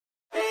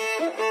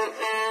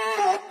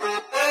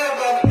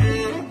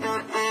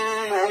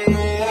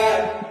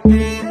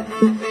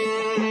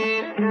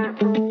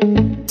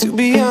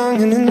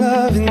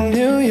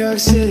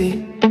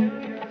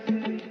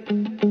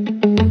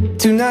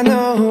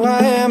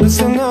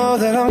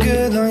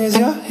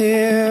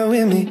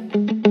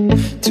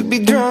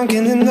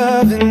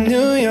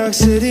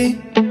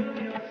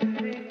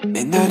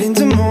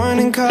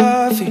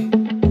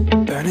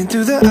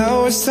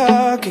hours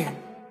talking.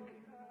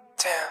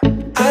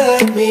 Damn. I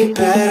like me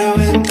better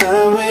when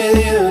I'm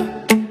with you.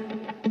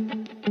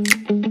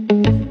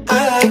 I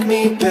like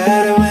me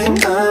better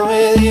when I'm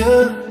with you.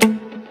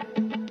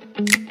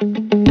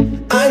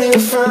 I knew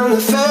from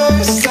the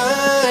first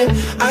time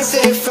I'd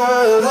stay for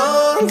a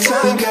long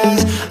time,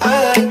 'cause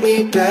I like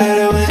me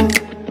better when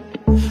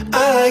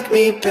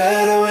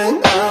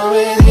I'm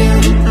with you.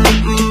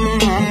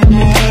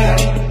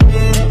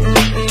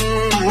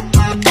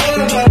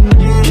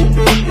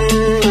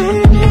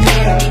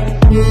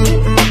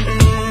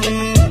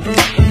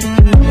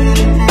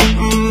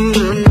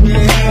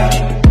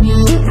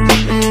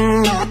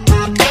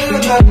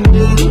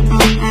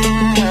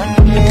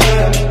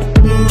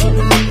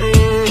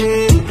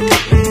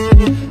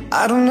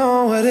 I don't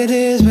know what it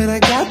is, but I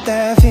got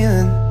that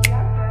feeling.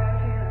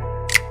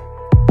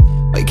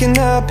 Waking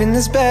up in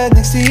this bed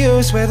next to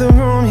you, swear the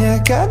room, yeah,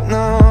 got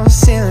no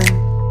ceiling.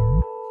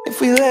 If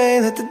we lay,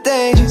 let the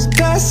day just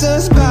pass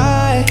us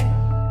by.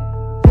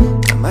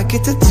 I might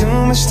get to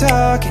too much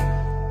talking,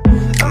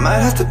 I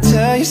might have to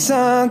tell you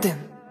something.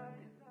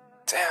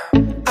 Damn.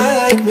 I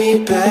like me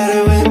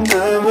better when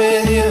I'm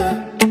with you.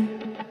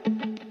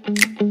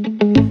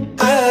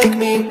 I like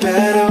me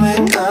better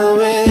when I'm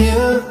with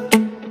you.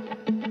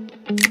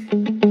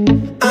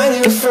 I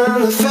knew from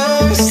the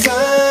first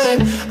time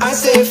I'd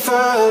stay for a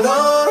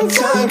long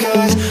time,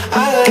 'cause I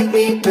like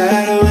me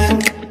better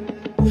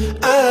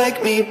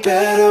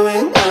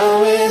when I'm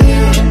with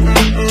you.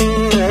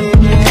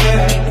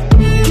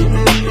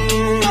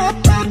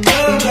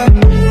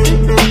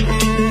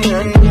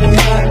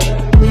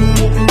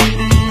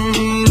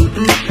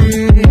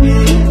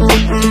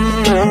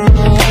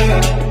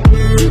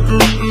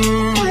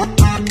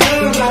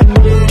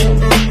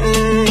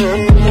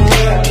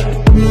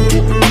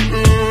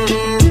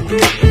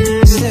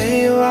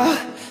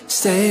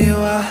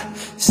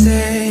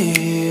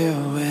 Stay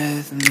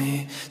with me.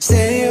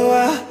 Stay a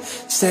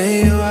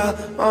while,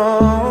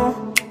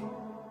 oh.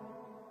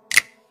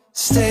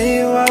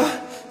 Stay a while,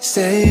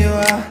 stay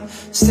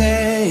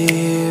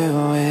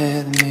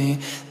with me.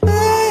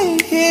 Lay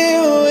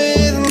here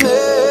with me.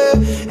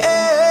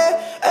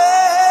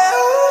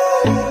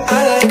 I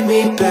like me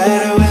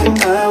better when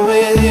I'm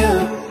with you.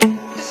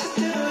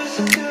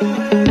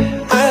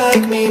 I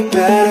like me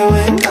better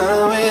when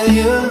I'm with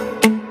you.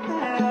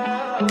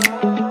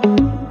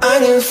 I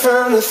knew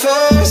from the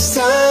first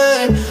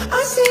time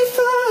I'd stay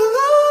for a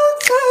long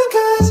time,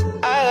 'cause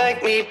I like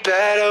me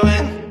better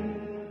when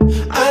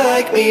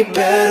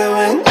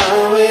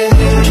I'm with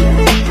you.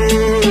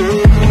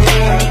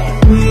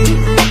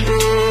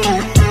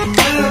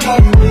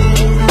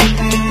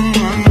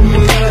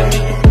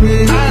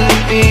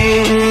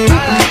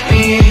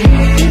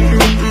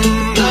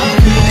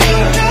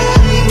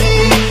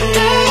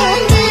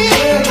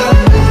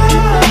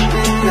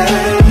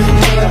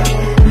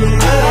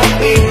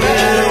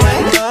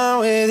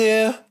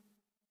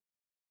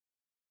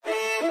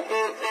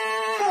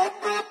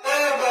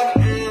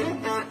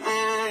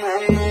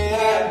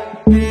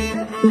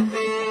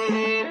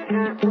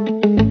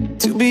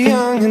 To be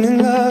young and in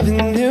love in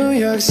New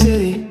York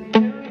City,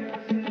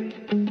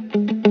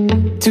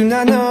 do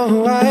not know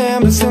who I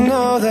am, but still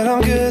know that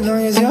I'm good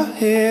long as you're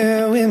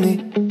here with me.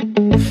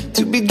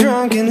 To be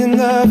drunk and in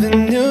love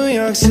in New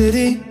York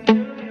City,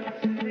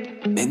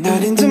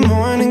 midnight into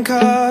morning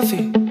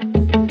coffee,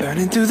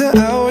 burning through the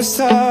hours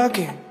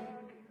talking.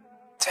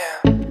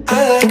 Damn. I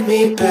like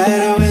me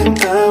better when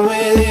I'm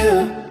with you.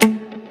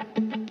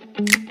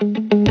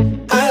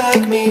 I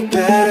like me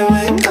better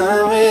when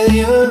I'm with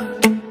you.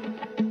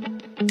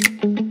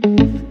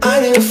 I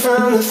knew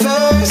from the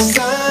first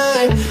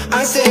time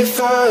I'd stay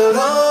for a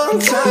long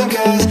time,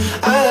 'cause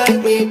I like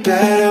me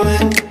better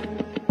when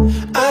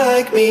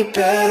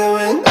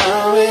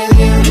I'm with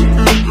you.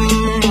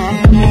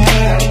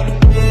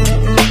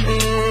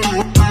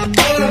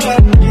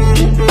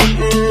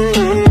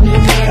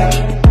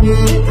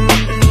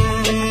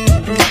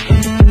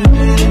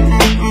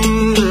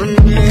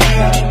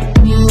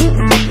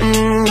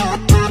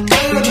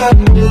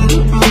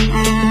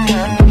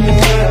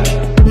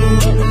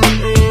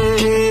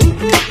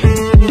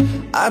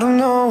 I don't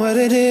know what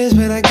it is,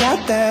 but I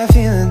got that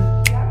feeling.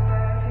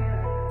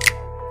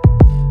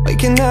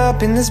 Waking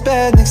up in this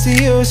bed next to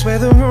you, swear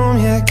the room,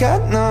 yeah,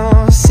 got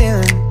no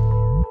ceiling.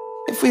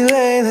 If we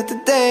lay, let the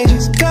day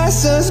just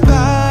pass us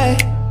by.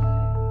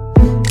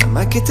 I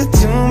might get to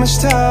too much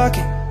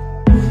talking,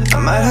 I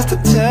might have to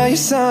tell you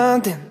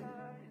something.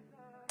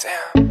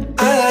 Damn.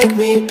 I like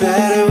me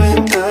better when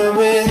I'm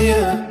with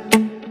you.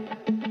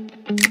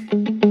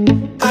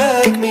 I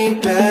like me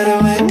better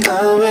when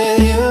I'm with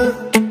you.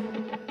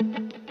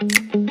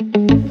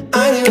 I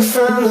knew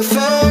from the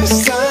first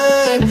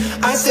time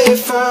I'd stay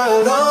for a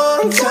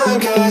long time,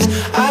 'cause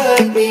I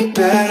like me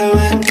better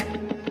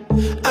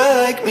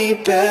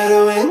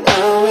when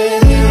I'm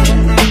with you.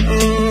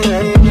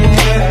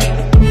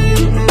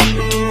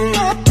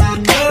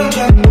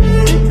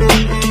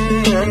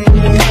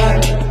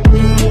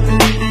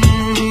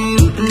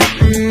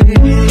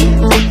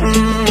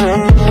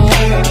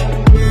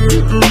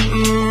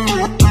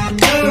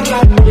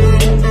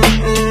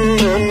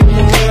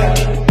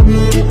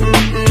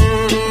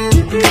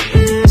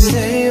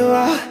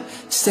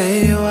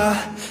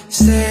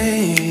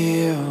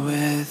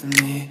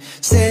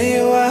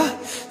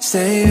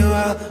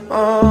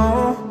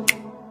 Oh,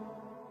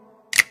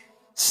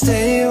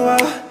 stay a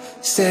while,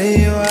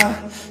 stay a while,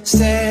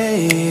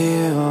 stay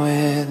here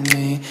with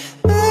me.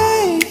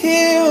 Lay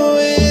here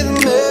with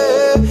me.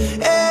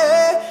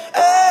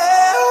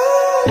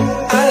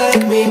 I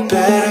like me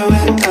better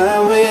when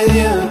I'm with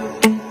you.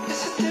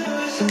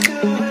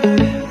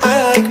 I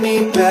like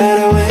me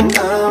better when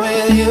I'm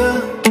with you.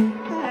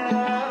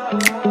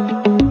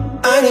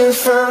 I knew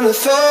from the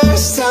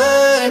first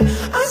time,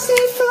 I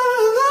stayed for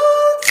a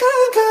long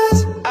time, 'cause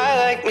I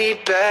like me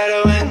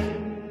better when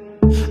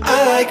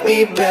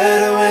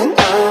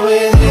I'm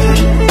with you.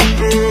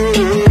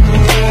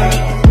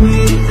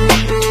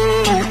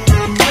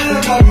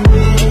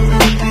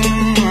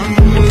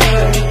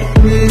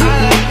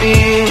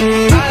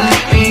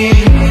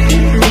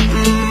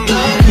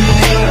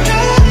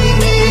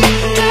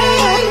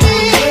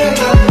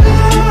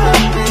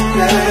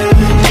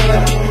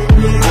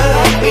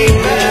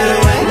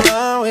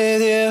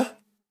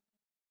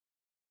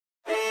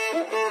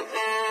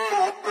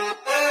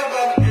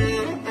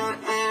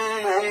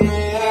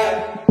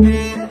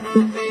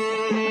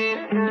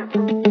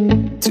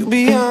 To be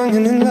young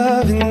and in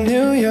love in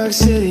New York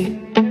City,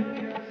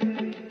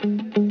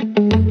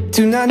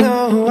 to not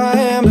know who I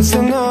am but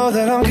still know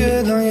that I'm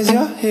good long as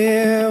you're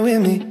here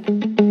with me.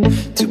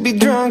 To be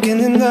drunk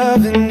and in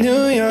love in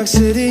New York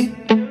City,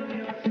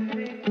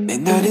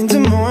 midnight into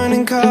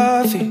morning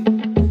coffee,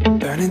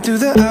 burning through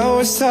the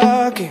hours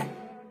talking.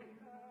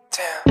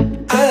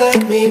 Damn, I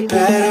like me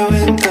better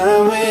when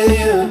I'm with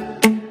you.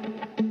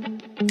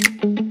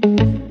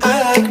 I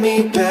like me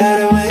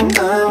better when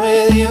I'm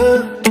with you.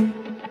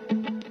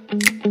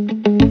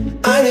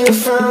 I knew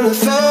from the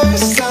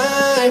first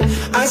time,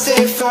 I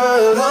stayed for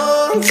a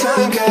long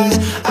time, 'cause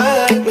I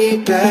like me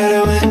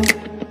better when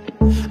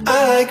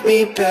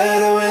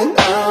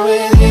I'm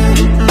with you.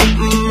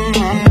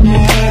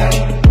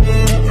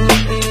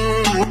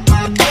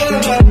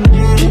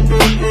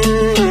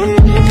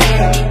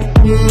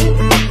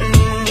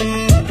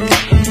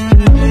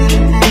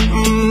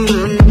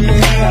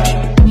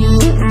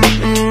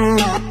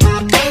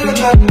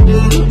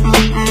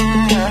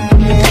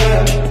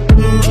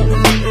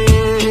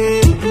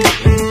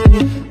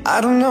 I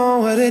don't know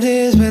what it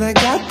is, but I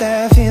got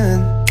that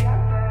feeling.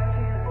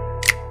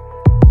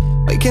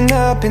 Waking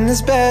up in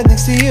this bed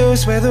next to you,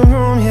 swear the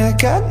room, yeah,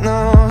 got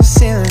no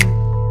ceiling.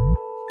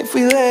 If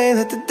we lay,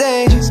 let the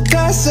day just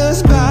pass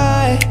us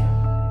by.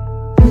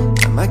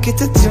 I might get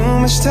to too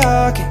much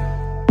talking,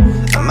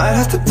 I might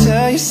have to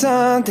tell you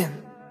something.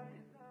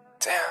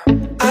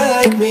 Damn, I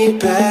like me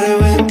better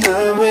when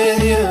I'm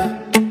with you.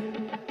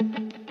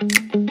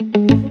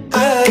 I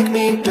like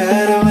me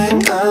better when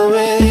I'm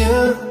with you.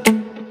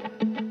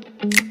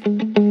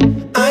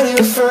 I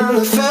knew from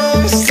the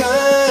first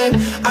time,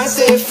 I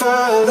stayed for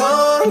a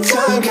long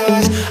time,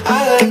 'cause I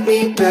like me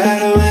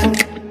better when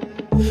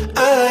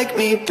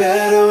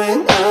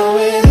I'm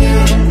with you.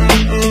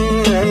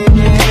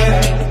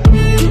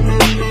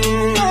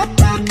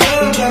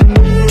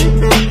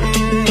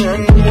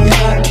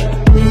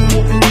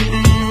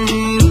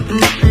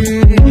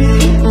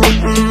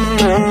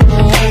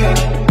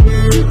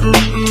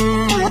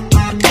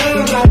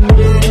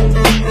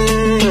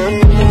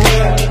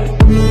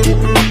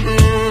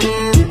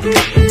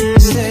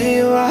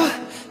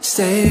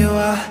 Stay a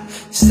while,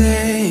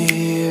 stay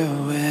here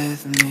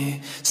with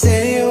me.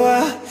 Stay a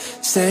while,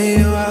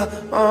 stay a while,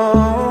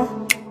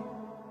 oh.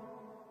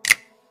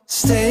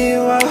 Stay a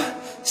while,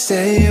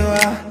 stay a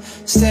while,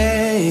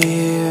 stay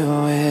here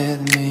with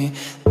me.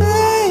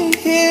 Lay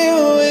here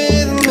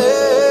with me.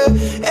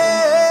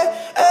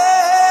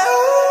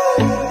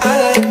 I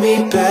like me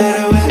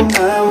better when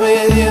I'm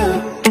with you.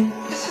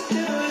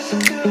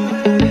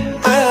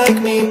 I like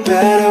me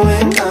better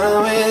when I'm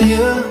with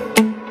you.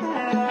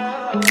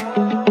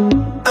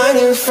 I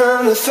knew from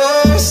the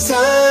first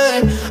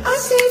time, I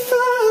stayed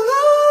for a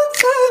long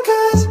time,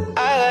 'cause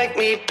I like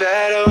me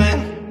better when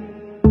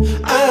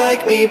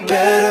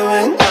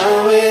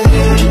I'm with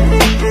you.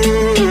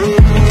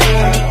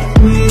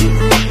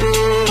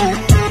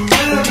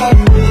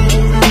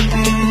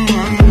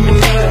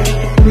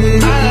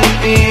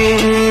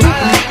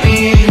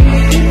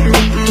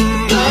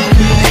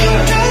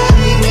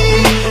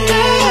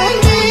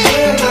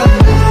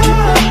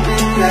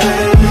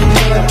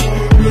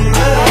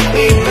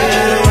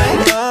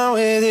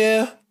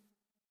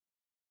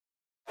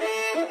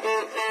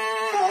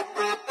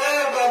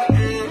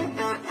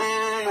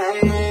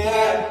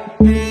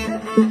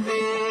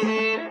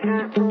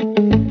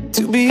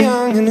 To be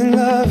young and in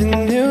love in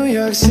New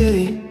York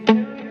City,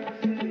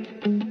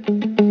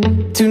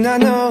 to not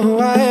know who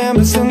I am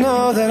but still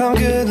know that I'm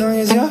good long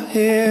as you're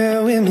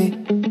here with me.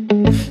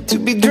 To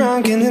be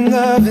drunk and in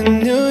love in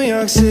New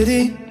York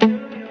City,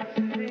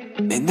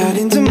 midnight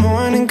into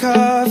morning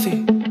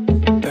coffee,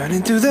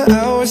 burning through the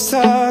hours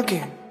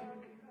talking.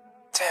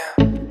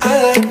 Damn, I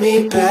like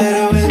me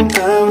better when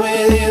I'm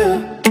with you.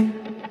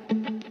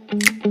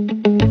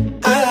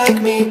 I like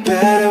me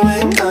better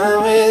when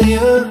I'm with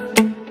you.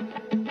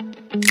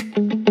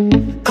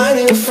 I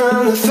knew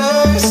from the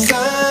first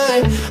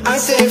time, I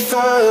stayed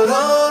for a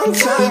long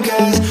time,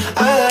 'cause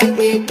I like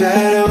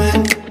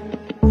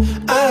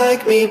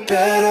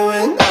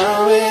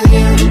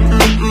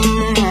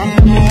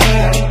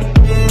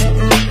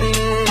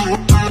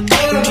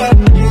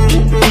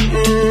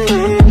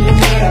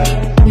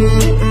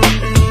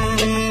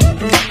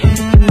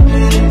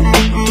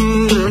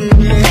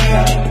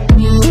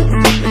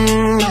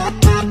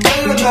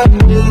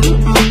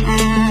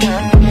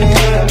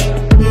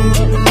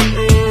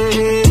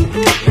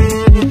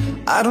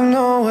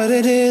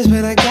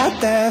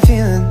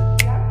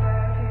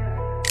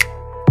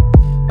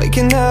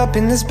up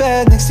in this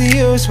bed next to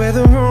you, swear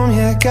the room,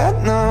 yeah,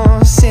 got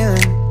no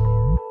ceiling.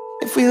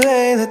 If we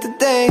lay, let the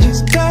day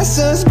just pass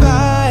us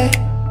by.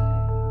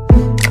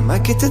 I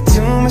might get to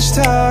too much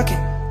talking,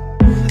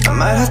 I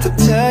might have to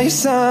tell you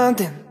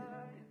something.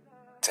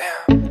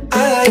 Damn.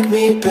 I like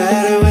me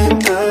better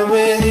when I'm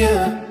with you.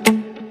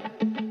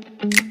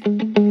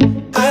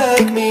 I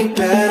like me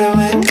better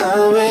when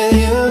I'm with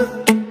you.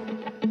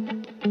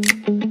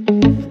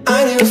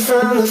 I knew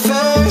from the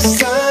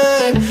first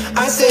time,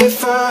 I stayed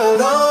for a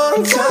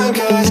long time,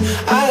 'cause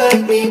I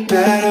like me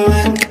better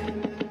when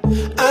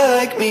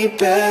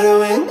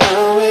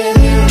I'm with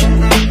you.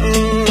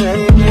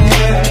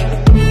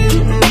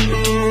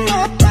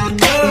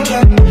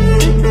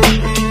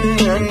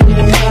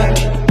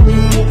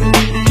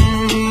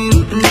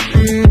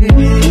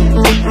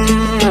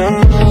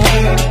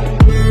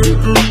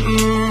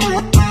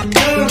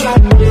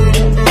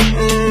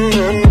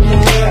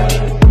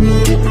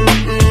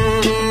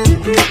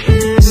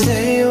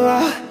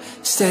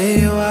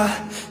 Stay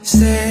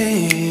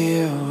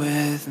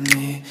with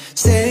me.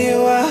 Stay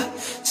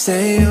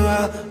a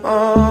while,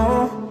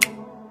 oh.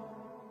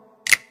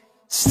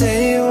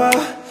 Stay a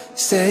while,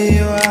 stay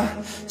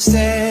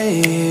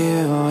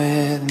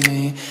with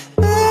me.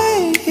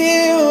 Lay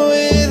here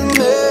with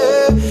me,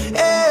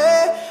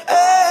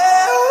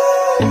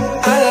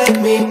 I like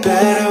me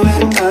better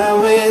when I'm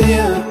with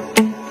you.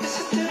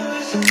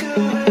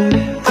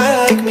 I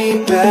like me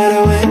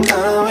better when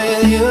I'm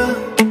with you.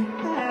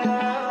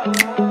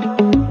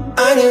 I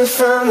knew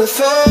from the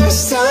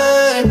first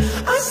time,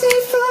 I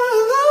stayed for a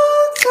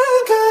long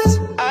time, 'cause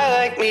I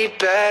like me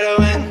better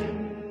when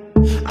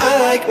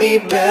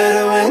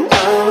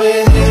I'm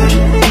with you.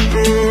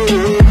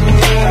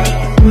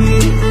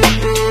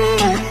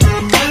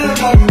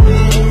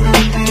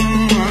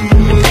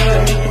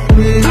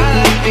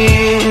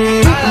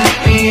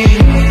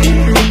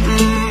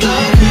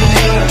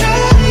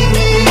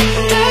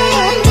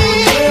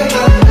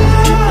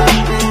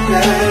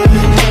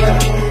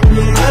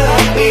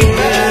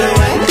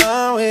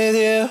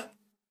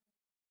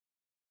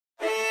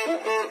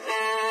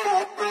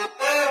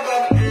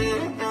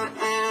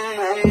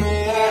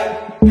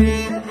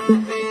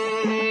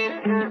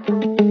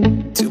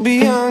 To be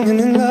young and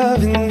in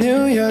love in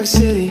New York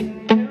City,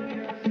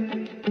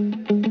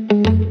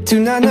 to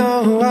not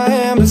know who I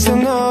am but still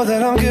know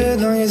that I'm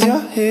good long as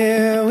you're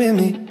here with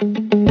me.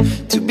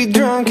 To be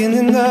drunk and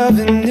in love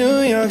in New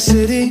York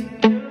City,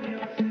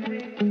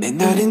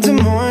 midnight into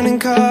morning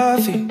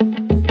coffee,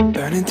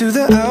 burning through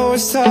the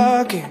hours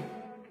talking.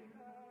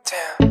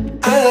 Damn.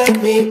 I like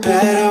me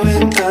better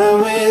when I'm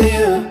with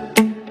you.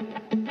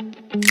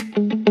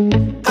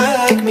 I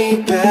like me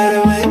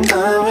better when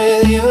I'm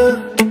with you.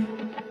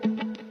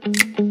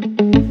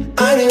 I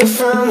knew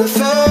from the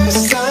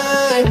first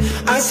time,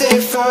 I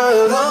stayed for a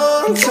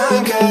long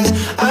time, 'cause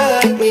I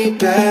like me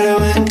better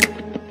when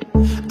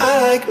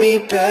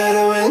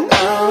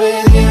I'm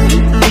with you.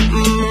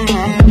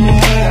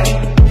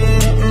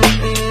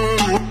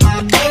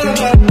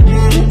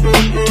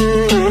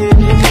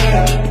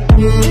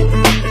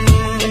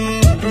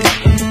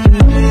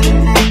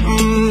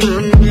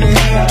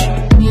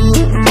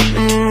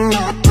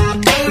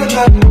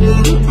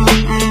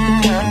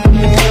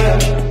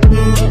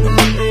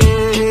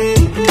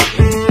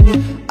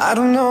 I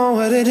don't know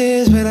what it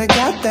is, but I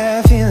got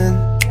that feeling.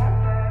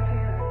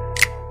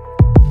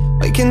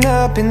 Waking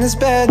up in this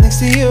bed next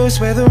to you,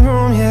 swear the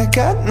room, yeah,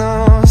 got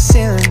no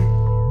ceiling.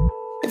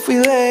 If we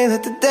lay,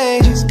 let the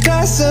day just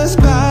pass us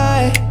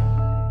by.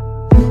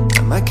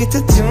 I might get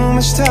to too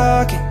much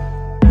talking,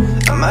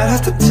 I might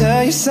have to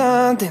tell you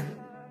something.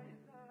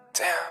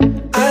 Damn.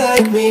 I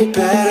like me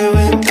better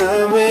when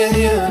I'm with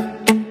you.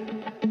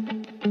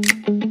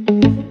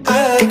 I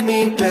like me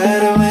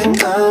better when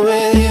I'm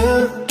with you.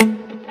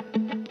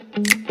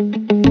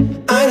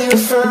 I knew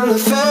from the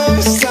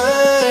first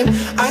time,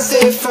 I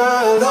stayed for a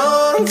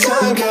long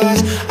time,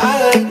 'cause I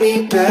like me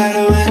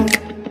better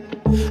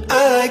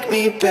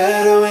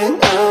when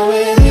I'm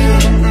with you.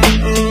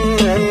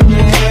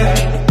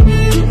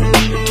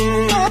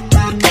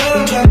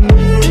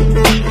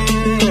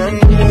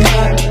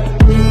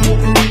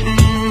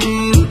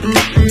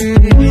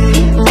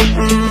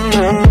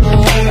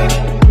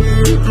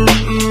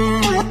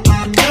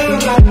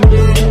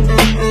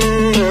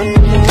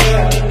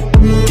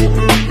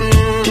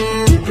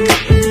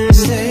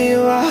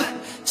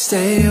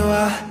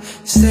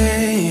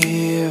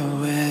 Stay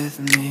with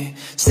me.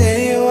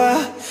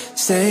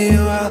 Stay a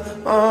while,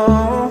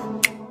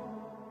 oh.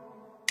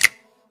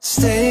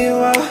 Stay a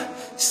while,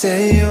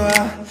 stay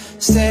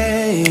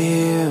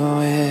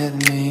with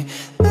me.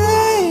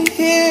 Lay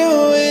here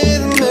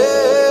with me,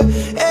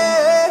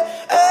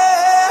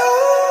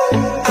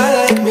 I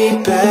like me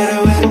better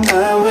when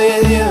I'm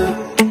with you.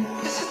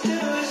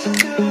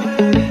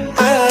 I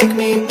like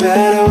me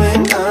better when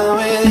I'm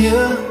with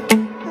you.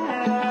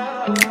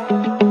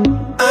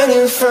 I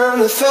knew from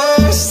the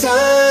first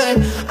time,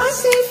 I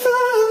stayed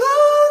for a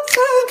long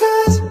time,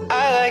 'cause I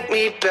like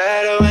me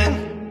better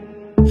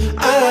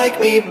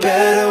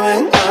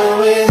when I'm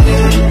with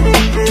you.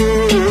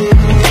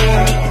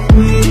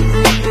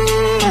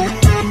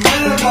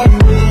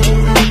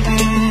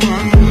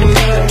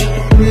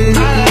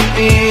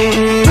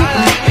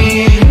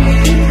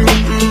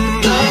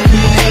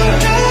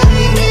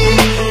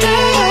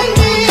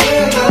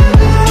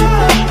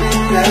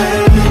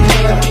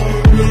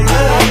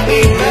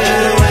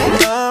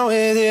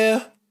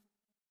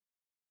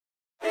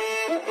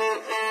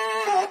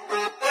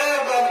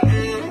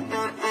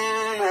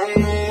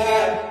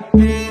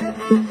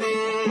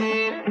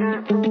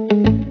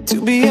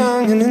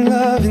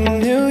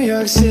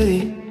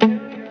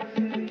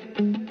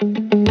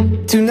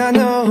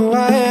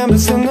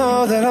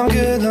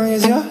 good long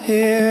as you're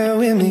here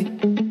with me.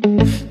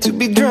 To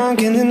be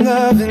drunk and in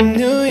love in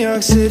New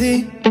York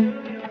City.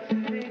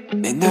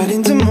 Midnight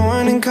into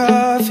morning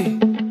coffee,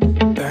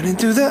 burning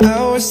through the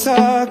hours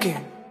talking.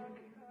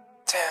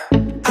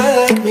 Damn, I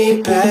like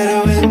me better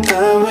when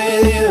I'm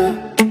with you.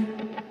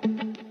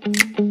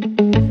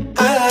 I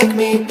like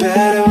me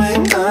better when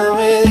I'm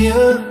with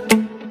you.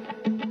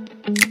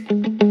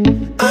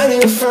 I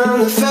knew from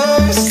the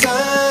first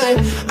time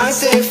I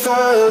stayed for a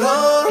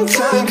long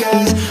time,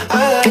 'cause I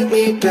like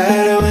me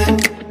better when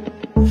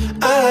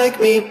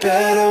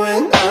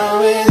I'm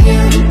with you.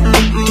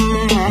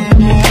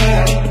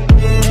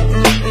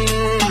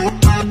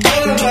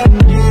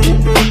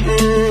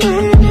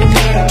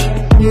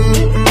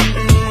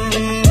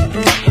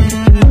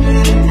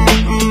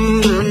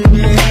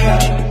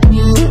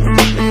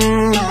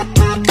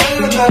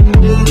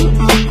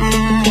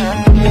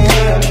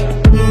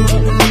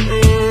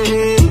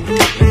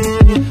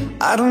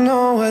 I don't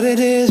know what it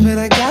is, but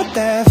I got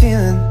that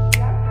feeling.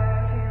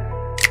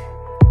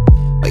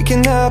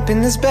 Waking up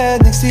in this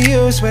bed next to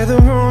you, swear the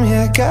room,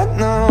 yeah, got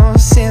no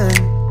ceiling.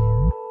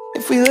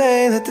 If we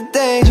lay, let the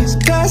day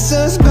just pass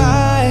us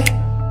by.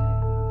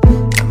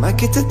 I might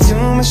get to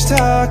too much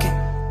talking,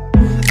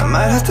 I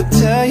might have to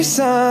tell you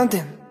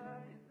something.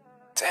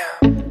 Damn,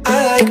 I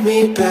like me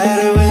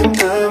better when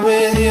I'm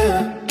with you.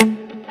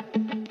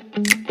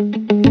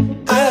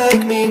 I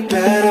like me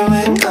better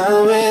when I'm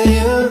with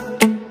you.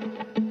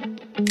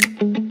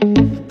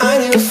 I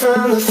knew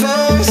from the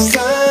first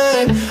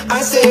time I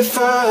stayed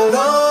for a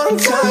long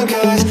time,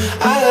 'cause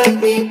I like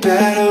me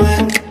better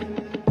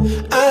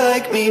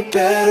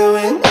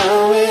when I'm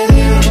with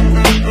you.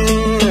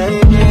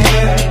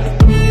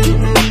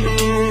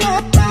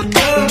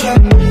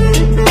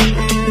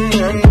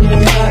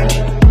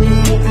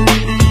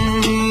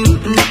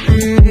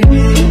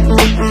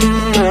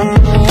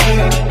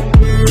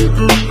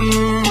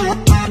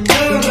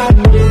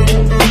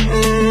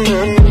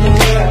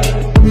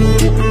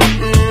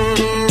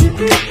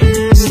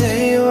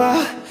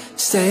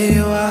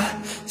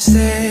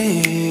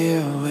 Stay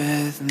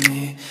with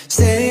me.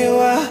 Stay a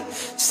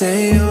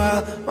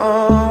while,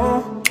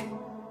 oh.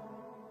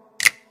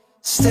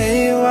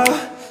 Stay a while,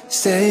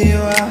 stay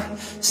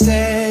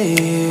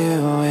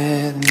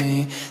with me.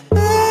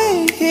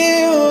 Lay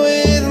here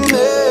with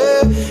me,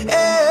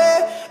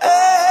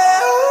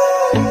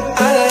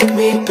 I like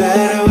me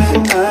better when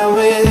I'm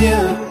with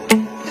you.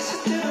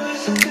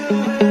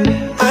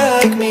 I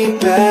like me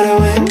better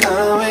when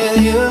I'm with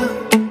you.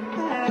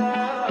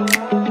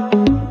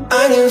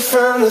 I knew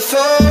from the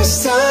first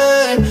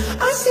time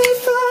I stayed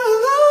for a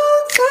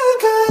long time,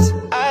 'cause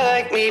I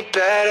like me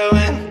better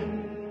when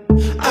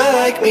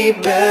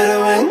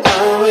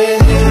I'm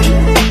with you.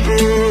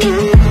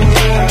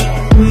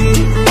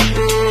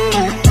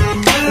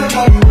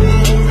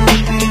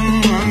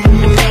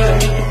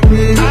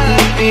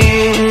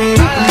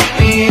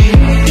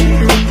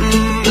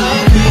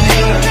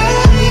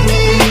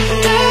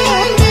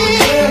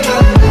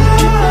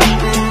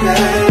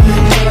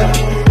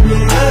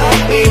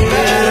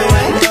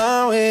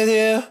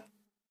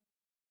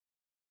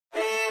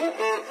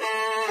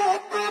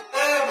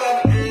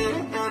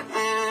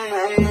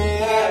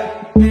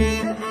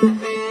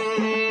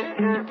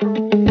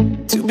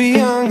 To be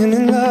young and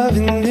in love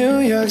in New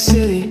York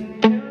City.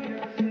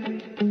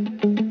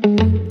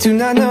 Do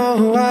not know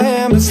who I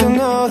am, but still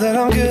know that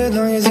I'm good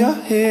long as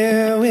you're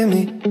here with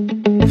me.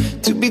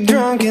 To be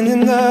drunk and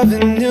in love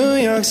in New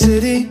York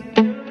City.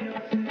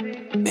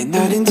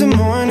 Midnight into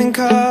morning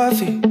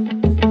coffee,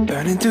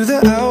 burning through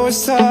the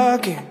hours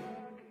talking.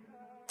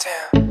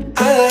 Damn, I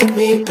like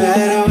me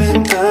better when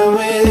I'm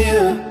with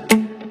you.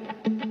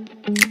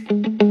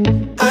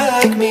 I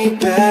like me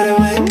better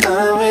when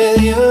I'm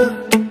with you.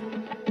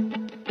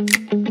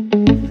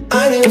 I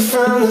knew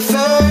from the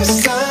first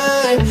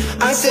time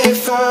I stayed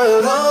for a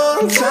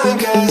long time,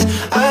 'cause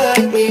I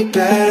like me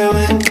better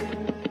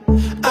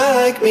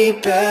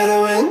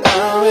when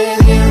I'm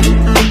with you.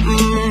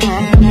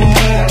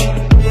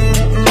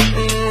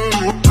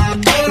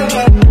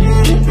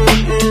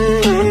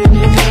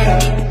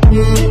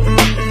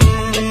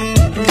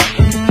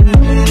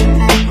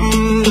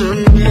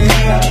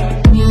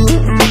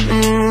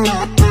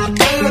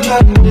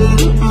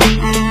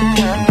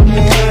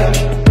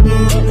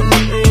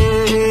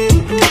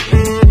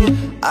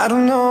 I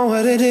don't know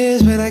what it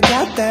is, but I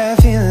got that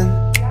feeling.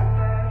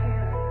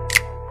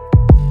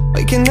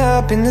 Waking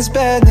up in this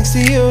bed next to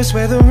you,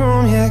 swear the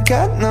room, yeah,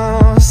 got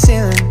no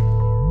ceiling.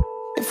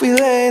 If we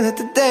lay, let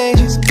the day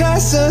just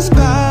pass us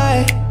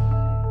by.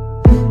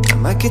 I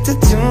might get to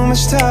too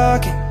much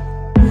talking,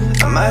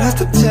 I might have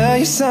to tell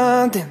you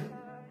something.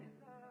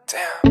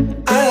 Damn,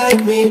 I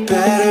like me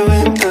better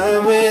when I'm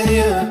with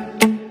you.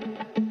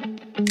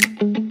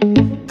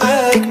 I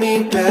like me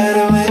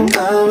better when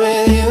I'm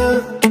with you.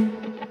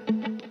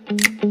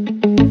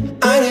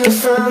 I knew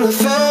from the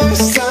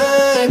first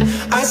time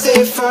I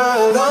stayed for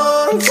a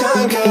long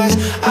time, 'cause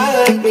I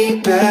like me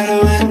better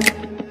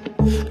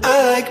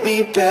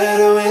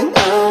when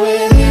I'm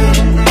with you.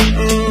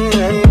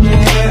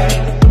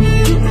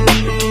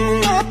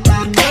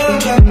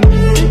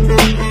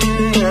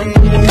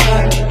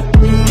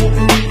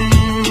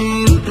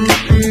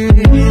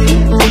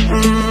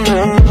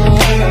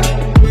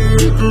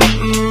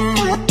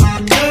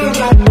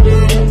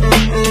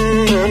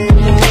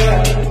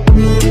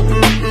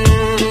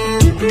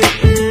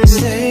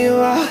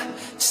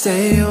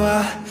 stay a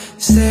while,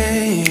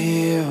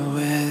 stay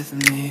with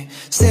me.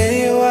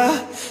 Stay a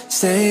while,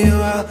 stay a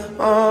while,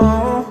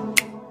 oh.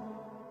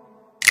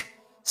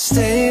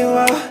 Stay a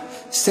while,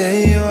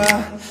 stay a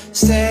while,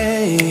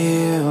 stay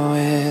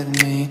with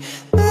me.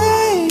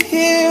 Lay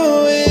here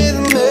with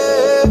me,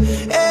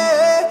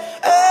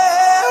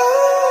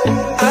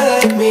 I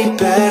like me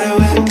better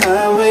when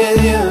I'm with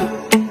you.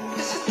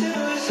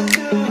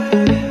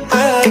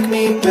 I like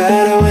me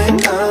better when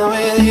I'm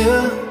with you.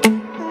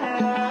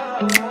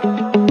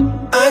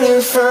 I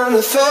knew from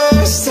the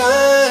first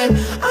time,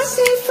 I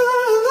stayed for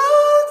a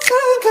long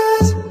time,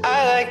 'cause I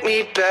like me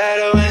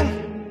better when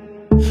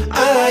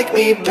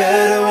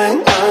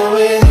I'm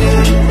with you.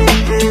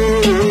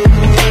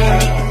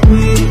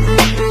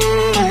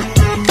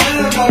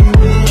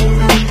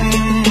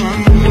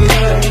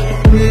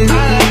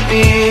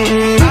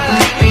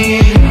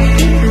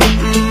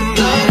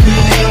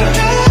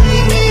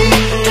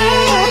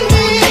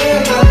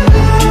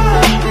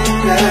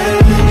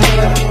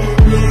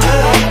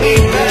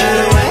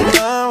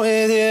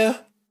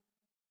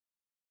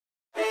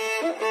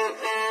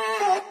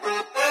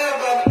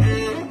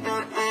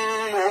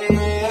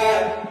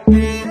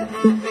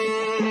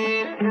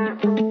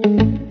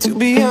 To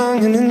be young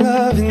and in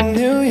love in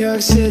New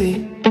York City,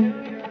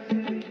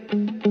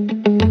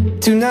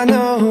 to not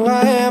know who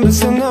I am but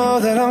still know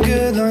that I'm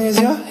good long as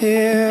you're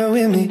here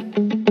with me.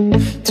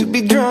 To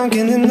be drunk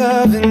and in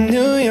love in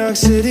New York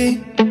City,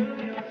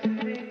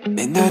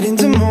 midnight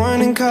into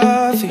morning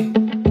coffee,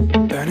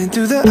 burning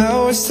through the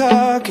hours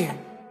talking.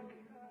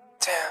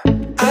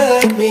 Damn, I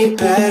like me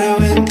better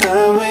when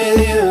I'm with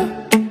you.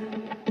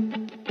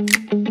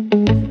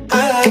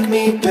 I like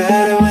me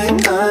better when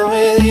I'm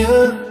with you.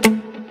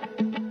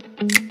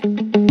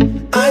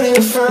 I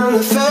knew from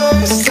the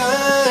first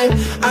time,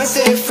 I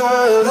stayed for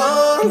a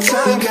long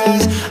time,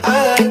 'cause I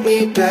like me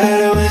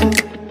better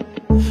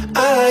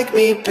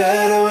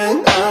when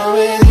I'm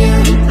with you.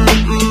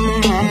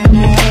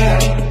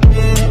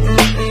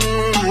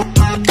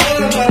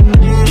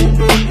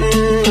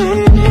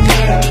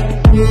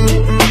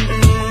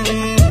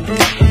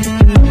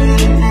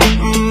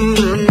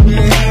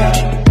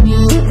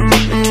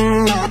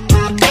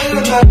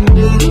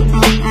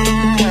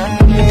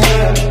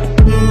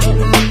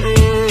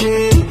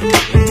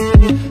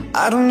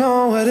 I don't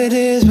know what it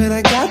is, but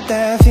I got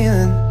that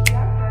feeling.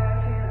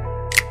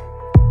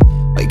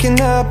 Waking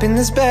up in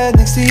this bed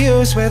next to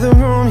you, swear the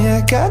room,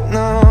 yeah, got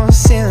no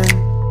ceiling.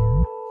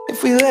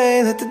 If we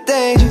lay, let the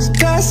day just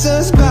pass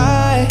us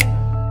by.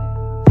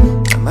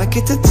 I might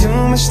get to too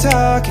much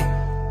talking,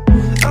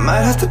 I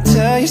might have to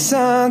tell you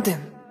something.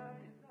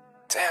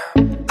 Damn,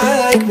 I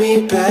like me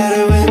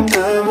better when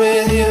I'm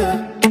with you.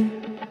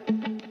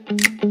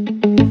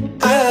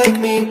 I like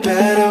me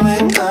better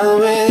when I'm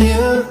with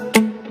you.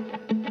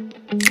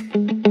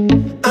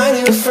 I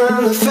knew from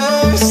the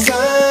first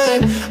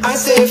time, I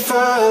stayed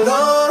for a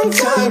long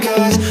time,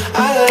 'cause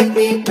I like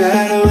me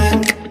better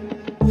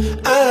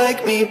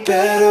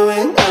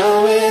when I'm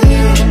with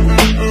you.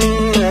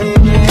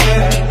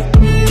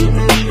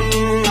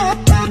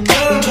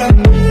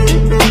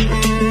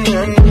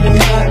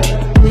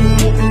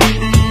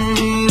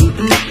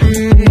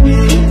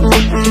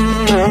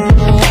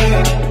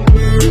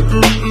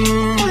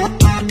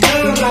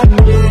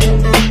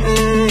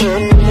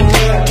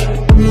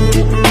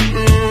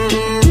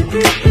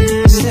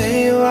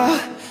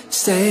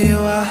 Stay a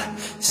while,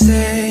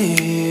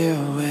 stay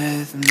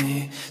with me.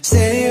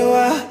 Stay a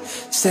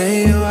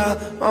while,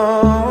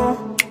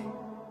 oh.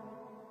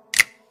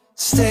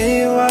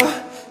 Stay a while,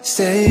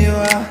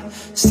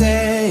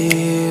 stay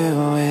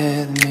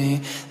with me.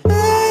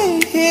 Lay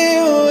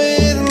here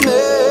with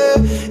me,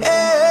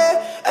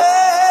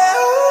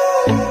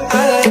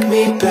 I like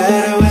me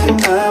better when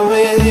I'm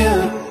with you.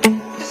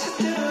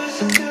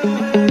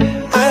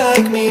 I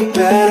like me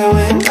better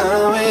when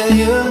I'm with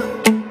you.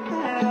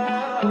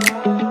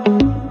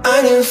 I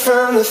knew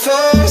from the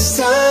first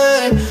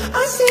time,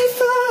 I stayed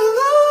for a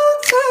long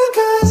time,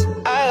 'cause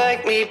I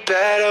like me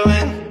better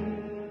when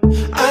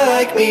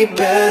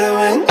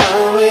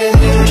I'm with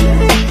you.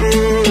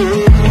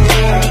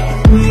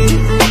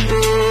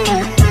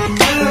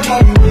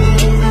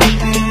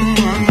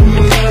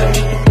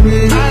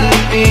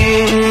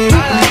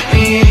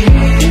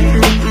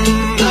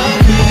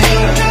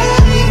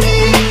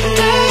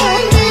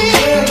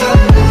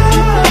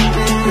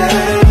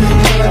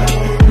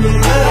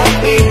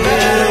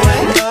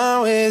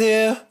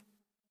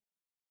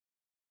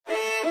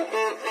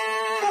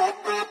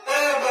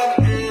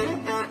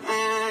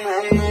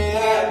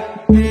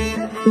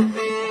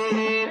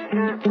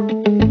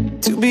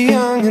 To be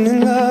young and in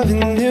love in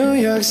New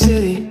York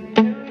City,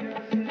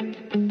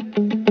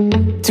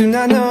 to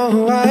not know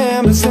who I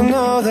am but still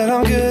know that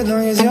I'm good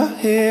long as you're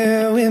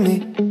here with me.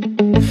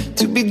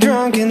 To be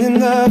drunk and in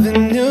love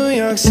in New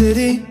York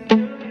City,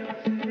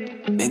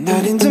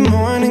 midnight into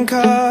morning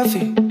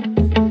coffee,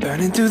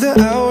 burning through the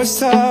hours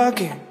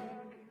talking.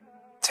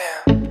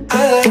 Damn,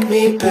 I like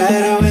me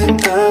better when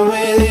I'm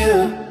with you.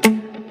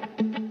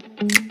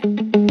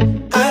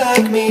 I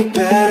like me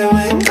better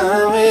when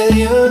I'm with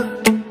you.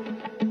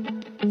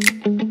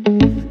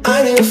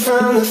 knew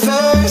from the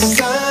first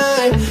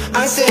time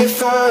I stayed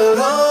for a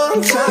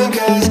long time,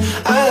 'cause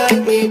I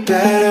like me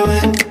better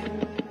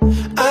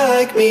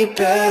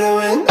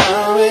when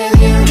I'm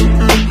with you.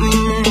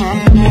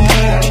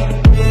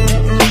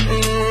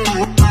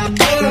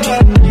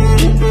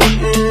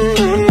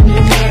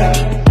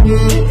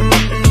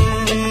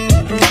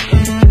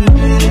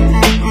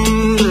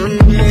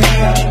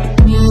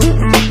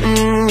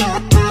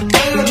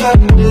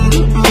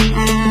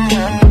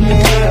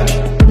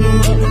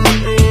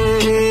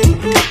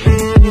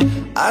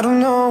 I don't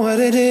know what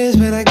it is,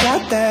 but I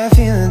got that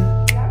feeling.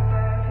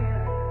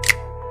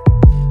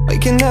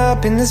 Waking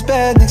up in this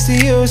bed next to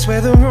you,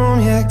 swear the room,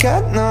 yeah,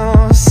 got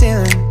no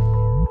ceiling.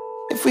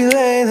 If we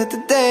lay, let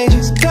the day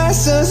just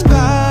pass us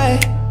by.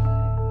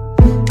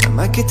 I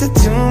might get to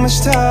too much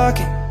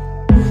talking,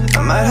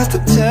 I might have to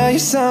tell you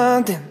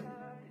something.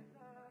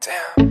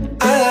 Damn.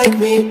 I like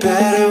me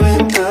better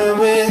when I'm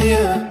with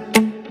you.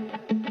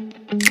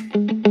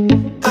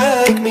 I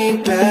like me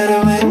better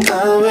when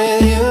I'm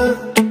with you.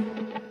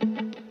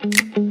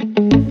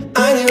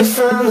 I knew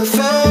from the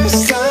first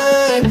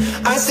time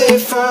I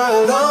stayed for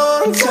a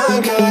long time,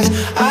 'cause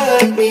I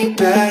like me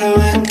better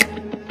when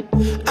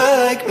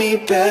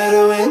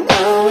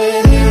I'm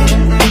with you.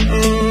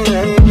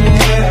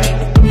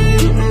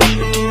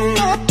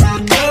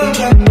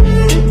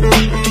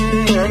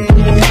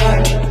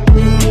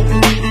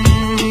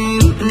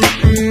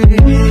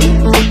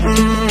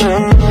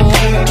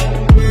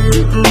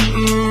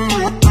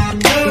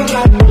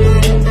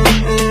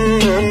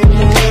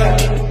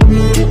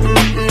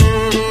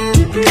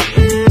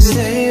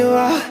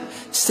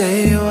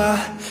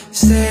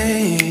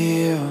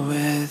 Stay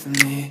with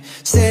me.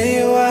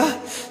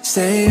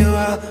 Stay a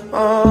while,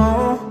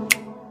 oh.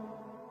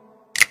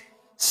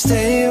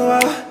 Stay a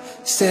while,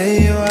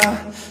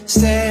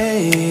 stay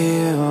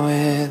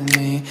with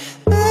me.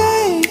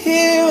 Lay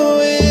here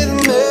with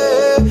me,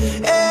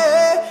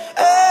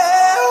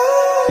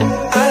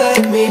 I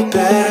like me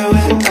better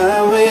when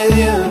I'm with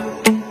you.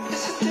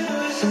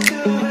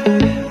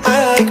 I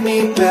like me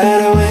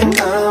better when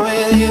I'm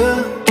with you.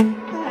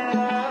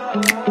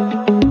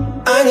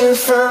 I knew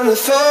from the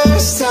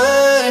first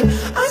time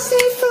I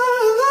stayed for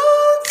a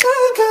long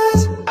time,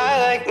 'cause I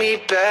like me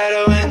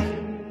better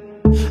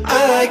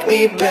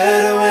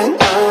when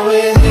I'm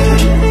with you.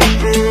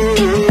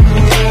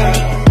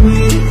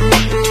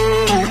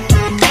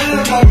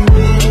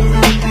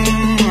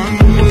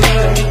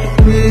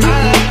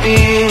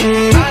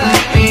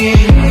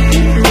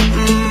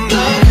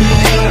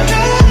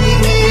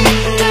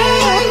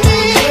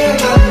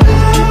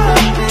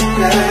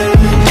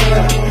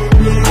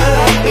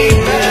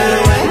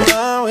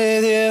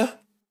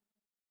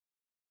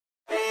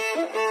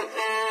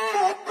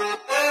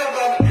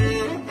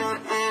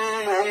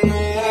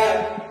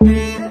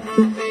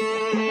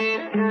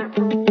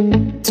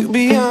 To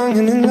be young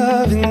and in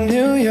love in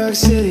New York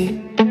City,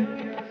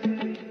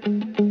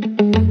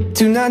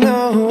 to not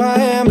know who I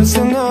am but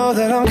still know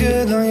that I'm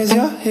good long as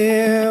you're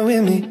here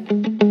with me.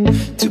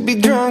 To be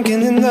drunk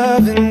and in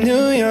love in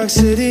New York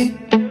City,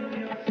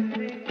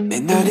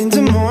 midnight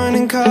into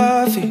morning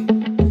coffee,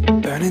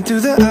 burning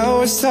through the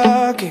hours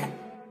talking.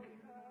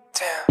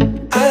 Damn.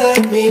 I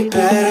like me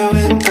better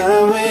when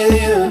I'm with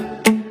you.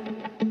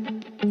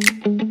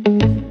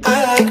 I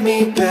like me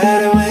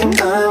better when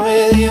I'm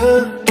with you.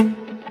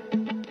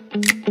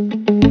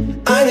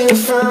 I knew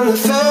from the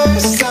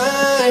first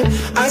time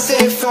I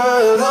stayed for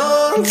a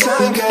long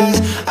time, 'cause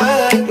I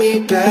like me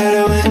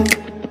better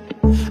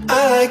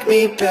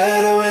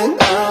when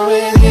I'm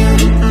with you.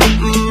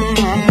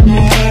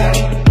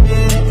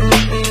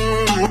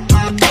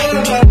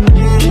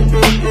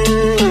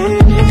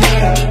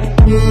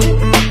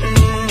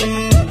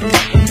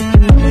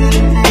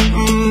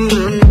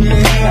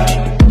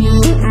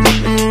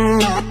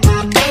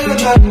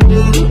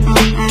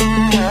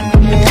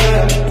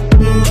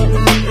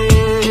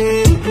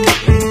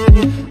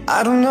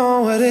 I don't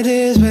know what it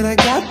is, but I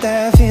got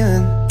that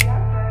feeling.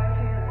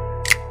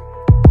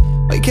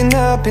 Waking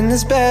up in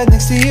this bed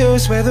next to you,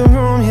 swear the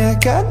room, yeah,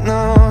 got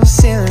no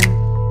ceiling.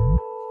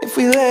 If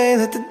we lay,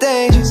 let the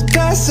day just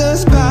pass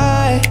us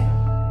by.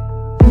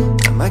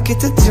 I might get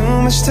to too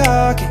much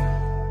talking,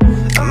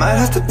 I might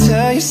have to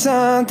tell you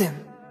something.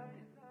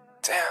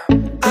 Damn.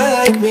 I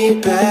like me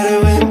better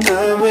when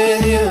I'm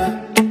with you.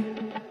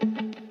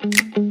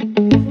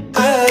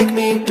 I like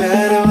me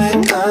better when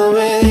I'm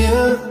with you.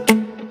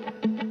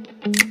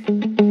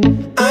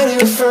 I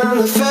knew from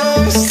the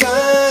first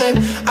time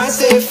I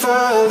stayed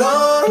for a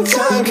long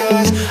time,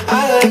 'cause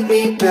I like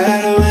me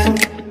better when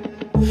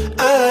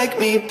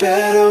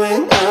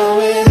I'm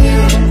with you.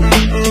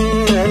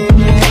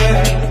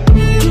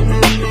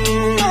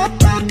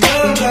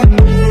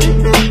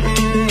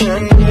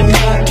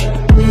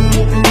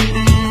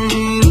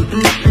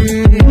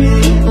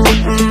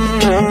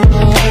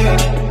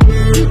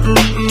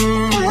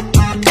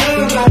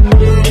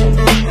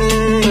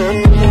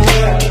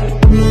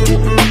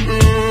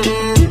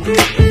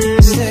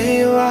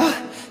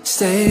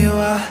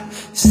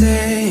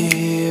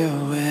 Stay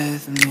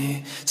with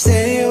me.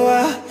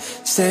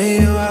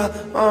 Stay a while,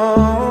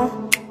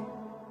 oh.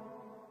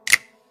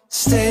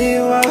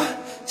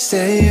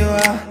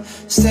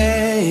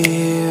 stay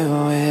here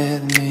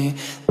with me,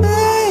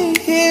 lay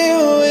here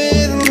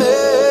with me.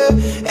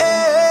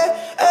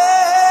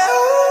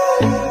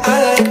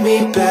 I like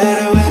me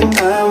better when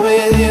I'm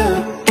with you.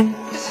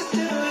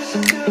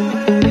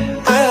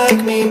 I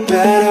like me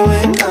better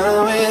when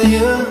I'm with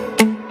you.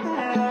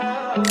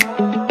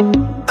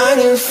 I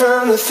knew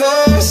from the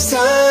first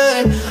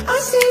time, I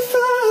stayed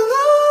for a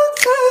long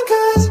time,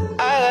 'cause I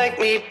like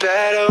me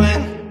better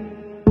when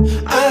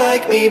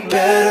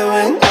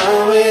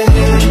I'm with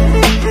you.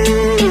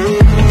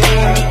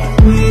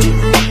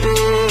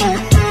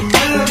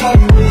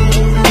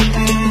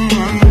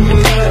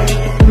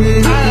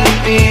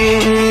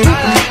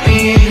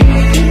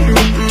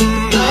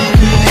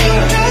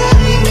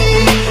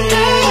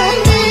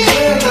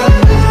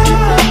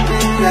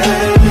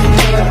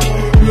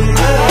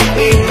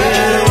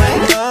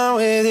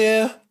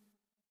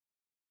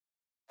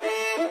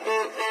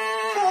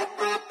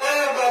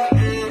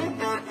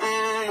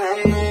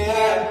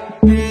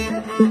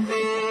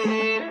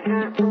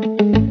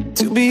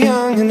 To be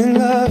young and in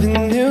love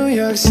in New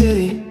York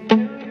City,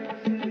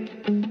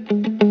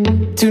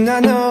 do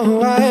not know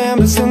who I am,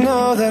 but still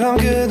know that I'm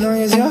good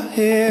long as you're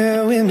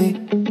here with me.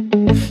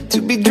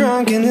 To be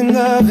drunk and in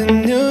love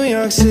in New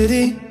York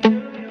City,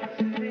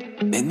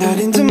 midnight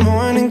into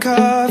morning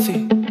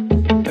coffee,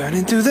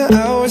 burning through the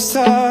hours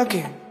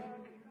talking.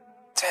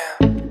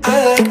 Damn,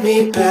 I like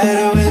me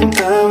better when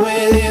I'm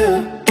with you.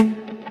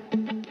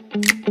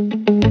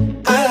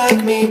 I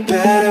like me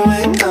better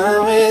when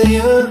I'm with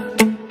you.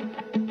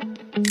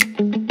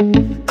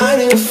 I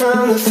knew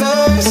from the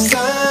first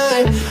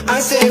time, I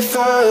stayed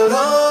for a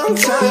long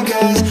time,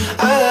 'cause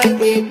I like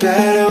me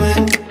better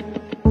when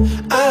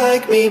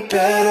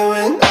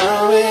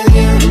I'm with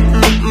you.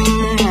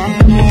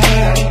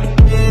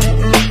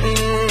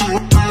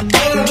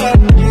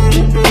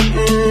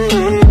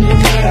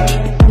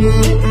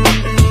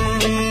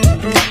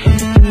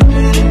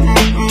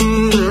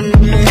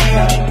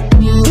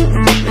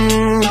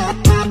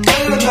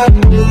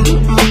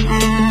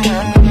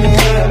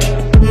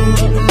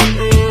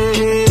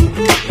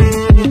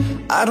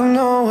 I don't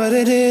know what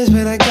it is,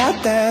 but I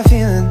got that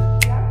feeling.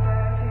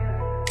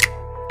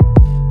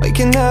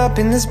 Waking up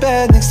in this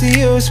bed next to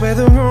you, swear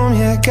the room,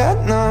 yeah,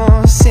 got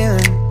no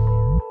ceiling.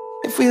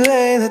 If we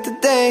lay, let the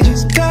day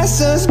just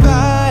pass us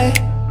by.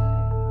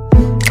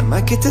 I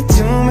might get to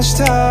too much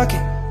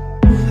talking,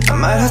 I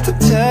might have to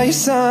tell you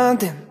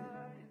something.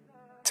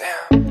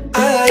 Damn, I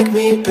like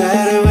me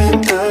better when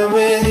I'm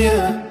with you.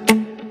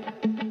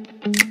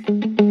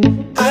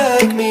 I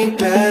like me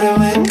better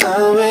when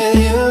I'm with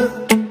you.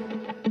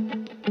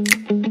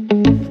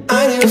 I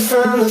knew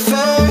from the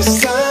first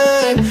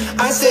time,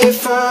 I stayed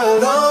for a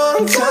long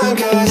time,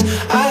 'cause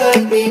I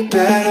like me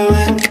better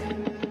when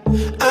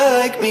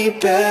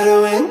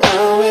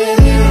I'm with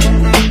you.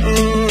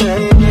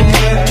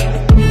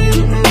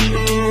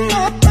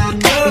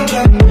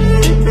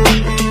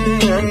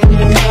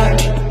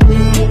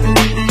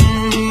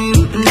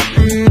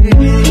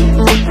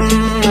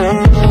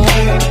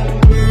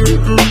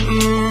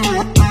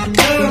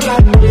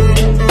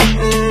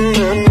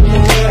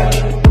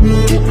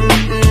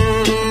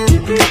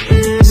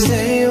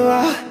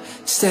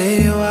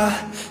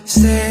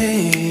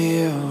 Stay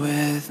here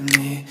with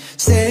me.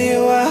 Stay a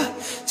while,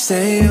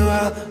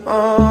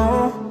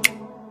 oh.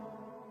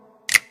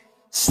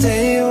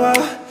 Stay a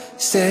while,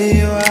 stay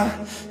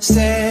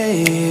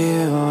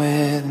here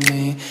with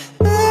me.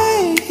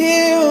 Lay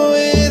here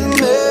with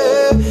me.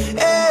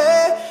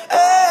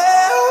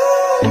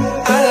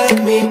 I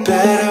like me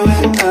better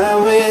when I'm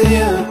with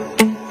you.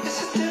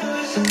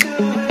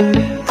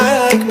 I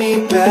like me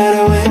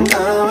better when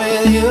I'm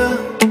with you.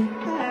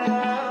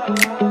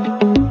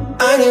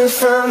 I knew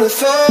from the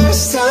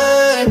first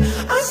time,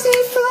 I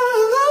stayed for a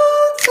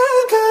long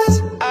time, 'cause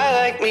I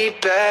like me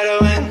better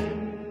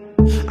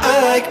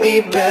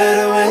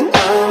when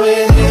I'm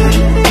with you.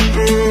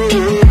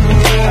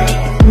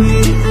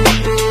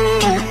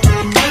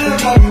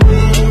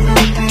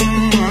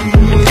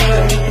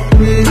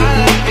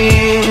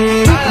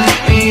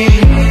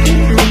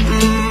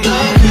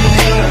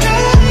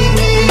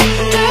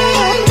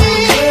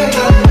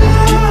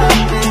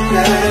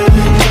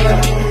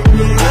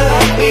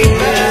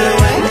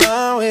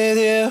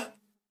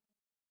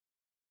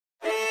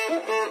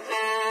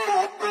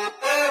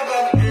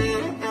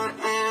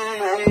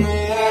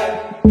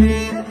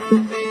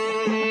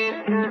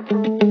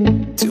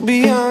 To be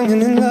young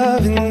and in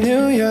love in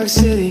New York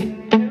City,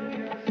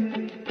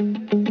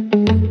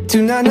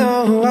 do not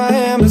know who I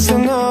am, but still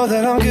know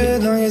that I'm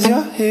good long as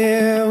you're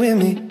here with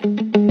me.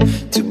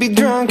 To be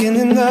drunk and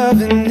in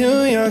love in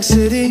New York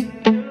City,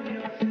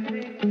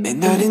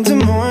 midnight into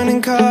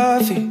morning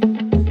coffee,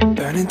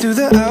 burning through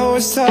the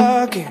hours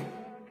talking.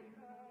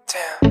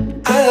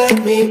 Damn, I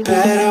like me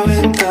better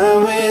when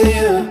I'm with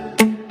you.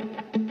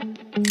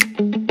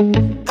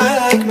 I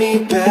like me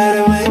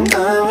better when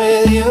I'm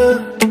with you.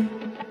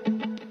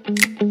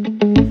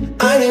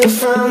 I knew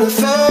from the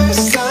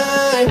first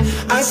time,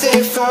 I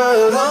stayed for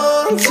a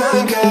long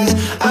time, 'cause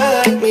I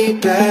like me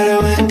better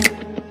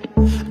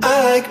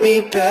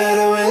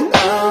when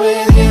I'm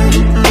with you.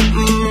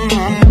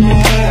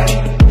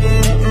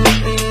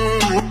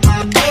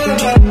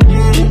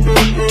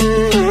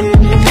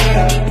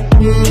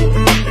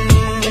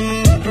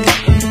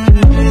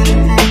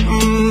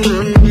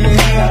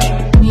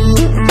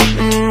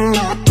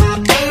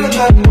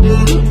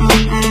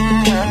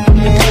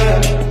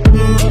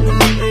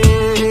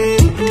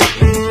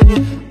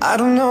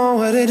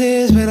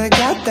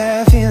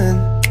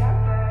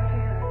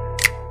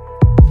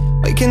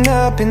 Waking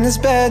up in this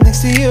bed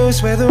next to you,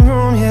 swear the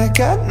room, yeah,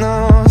 got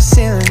no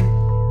ceiling.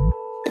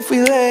 If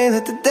we lay,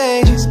 let the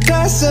day just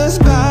pass us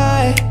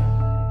by.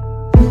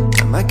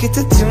 I might get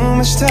to too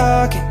much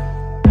talking,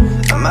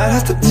 I might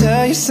have to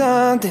tell you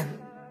something.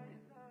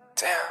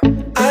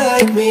 Damn. I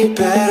like me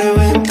better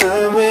when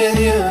I'm with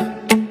you.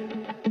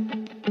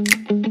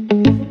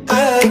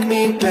 I like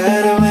me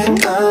better when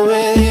I'm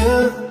with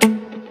you.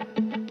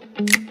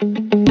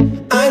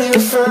 I knew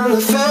from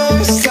the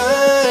first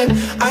time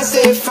I'd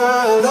stay for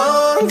a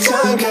long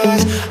time,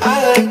 'cause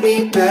I like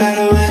me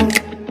better when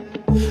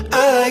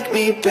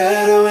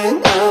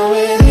I'm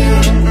with you.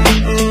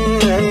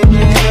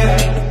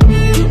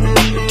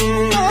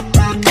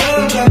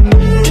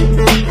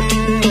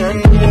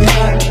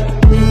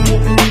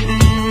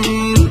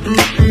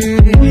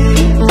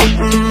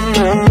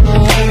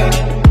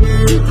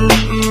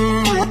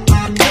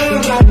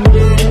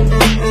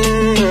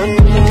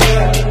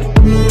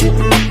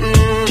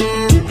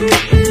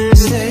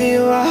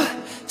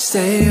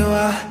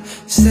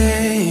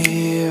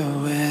 Stay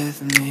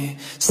with me.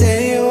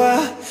 Stay a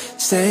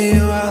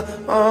while,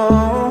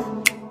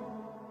 oh.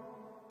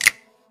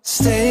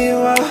 Stay a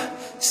while,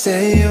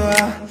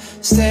 stay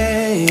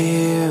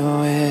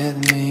with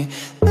me.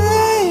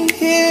 Lay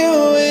here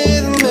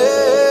with me.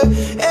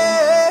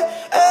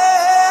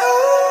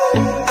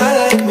 I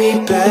like me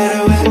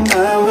better when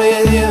I'm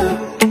with you.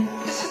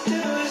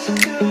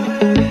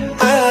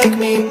 I like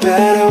me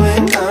better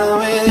when I'm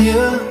with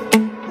you.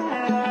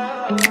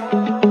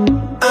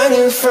 I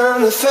knew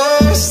from the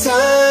first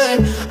time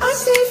I'd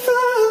stay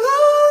for a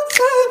long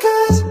time,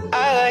 'cause I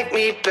like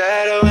me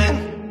better when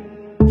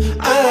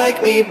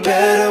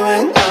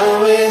I'm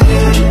with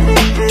you.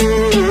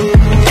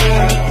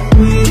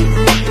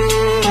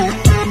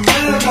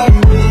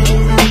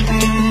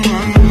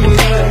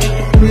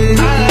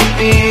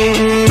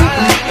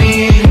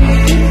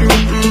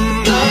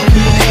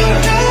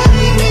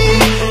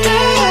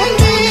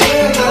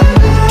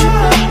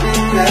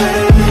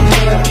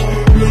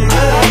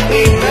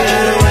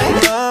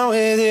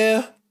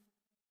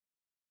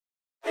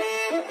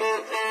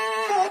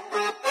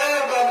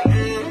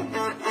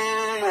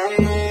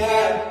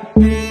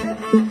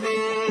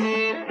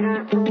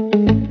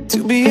 To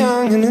be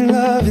young and in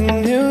love in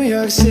New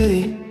York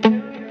City,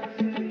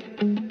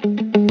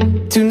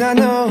 to not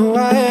know who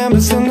I am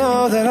but still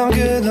know that I'm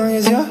good long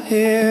as you're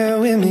here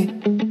with me.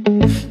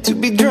 To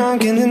be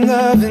drunk and in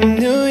love in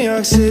New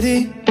York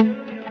City,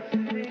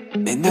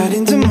 midnight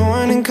into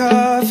morning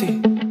coffee,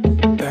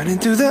 burning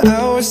through the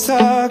hours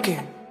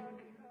talking.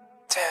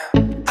 Damn.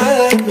 I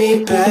like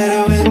me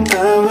better when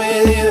I'm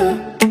with you.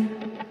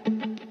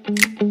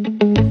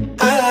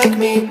 I like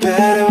me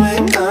better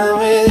when I'm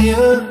with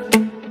you.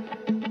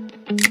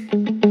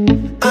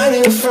 I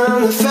knew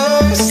from the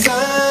first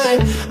time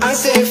I'd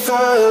stay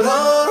for a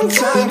long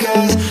time,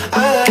 'cause I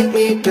like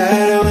me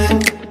better when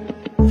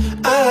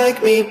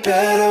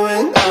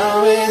I'm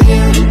with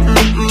you.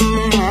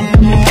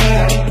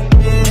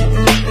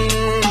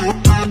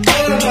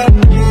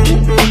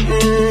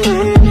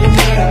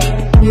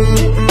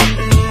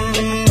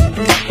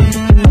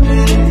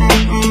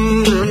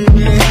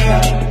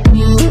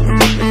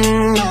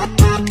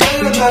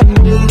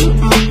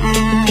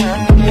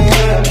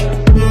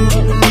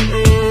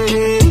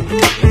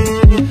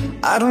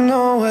 I don't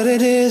know what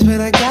it is, but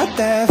I got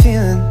that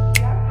feeling.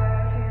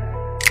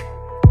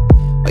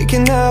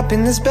 Waking up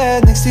in this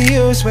bed next to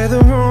you, swear the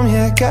room,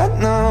 yeah, got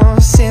no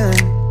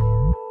ceiling.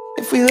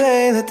 If we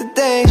lay, let the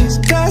day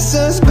just pass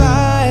us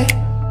by.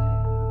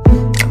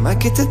 I might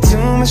get to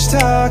too much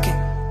talking,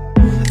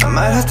 I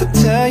might have to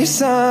tell you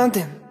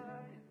something.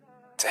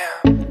 Damn.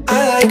 I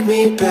like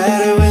me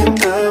better when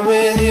I'm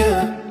with you.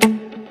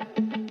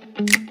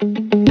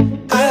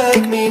 I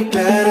like me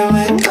better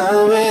when I'm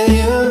with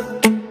you.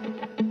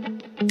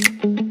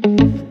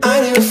 I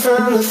knew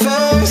from the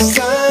first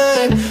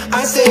time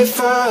I'd stay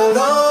for a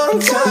long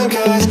time,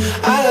 'cause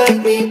I like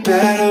me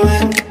better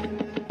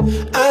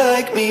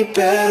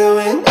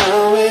when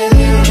I'm with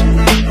you.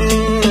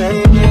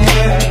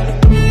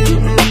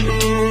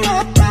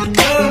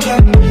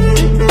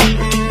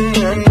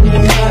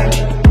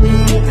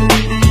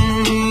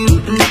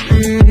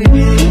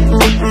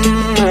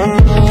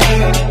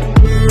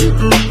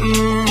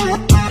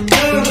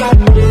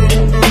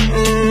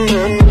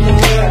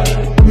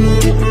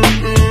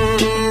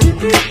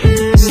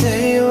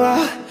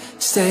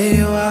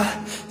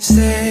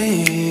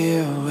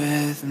 Stay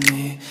with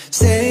me.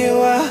 Stay a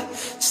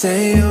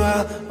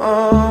while,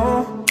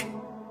 oh.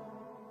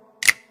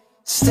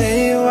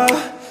 Stay a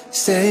while,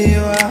 stay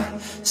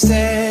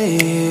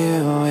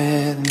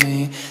with me.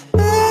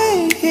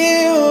 Lay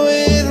here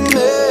with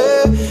me.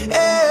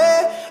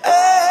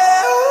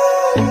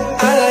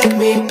 I like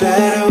me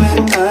better when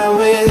I'm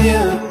with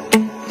you.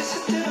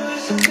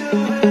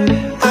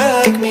 I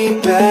like me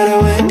better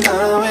when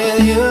I'm with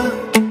you.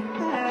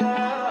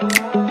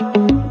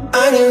 I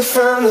knew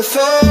from the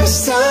first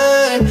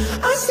time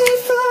I'd stay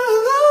for a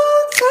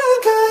long time,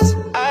 'cause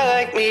I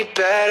like me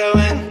better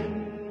when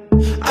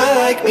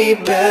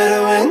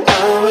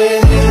I'm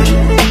with you.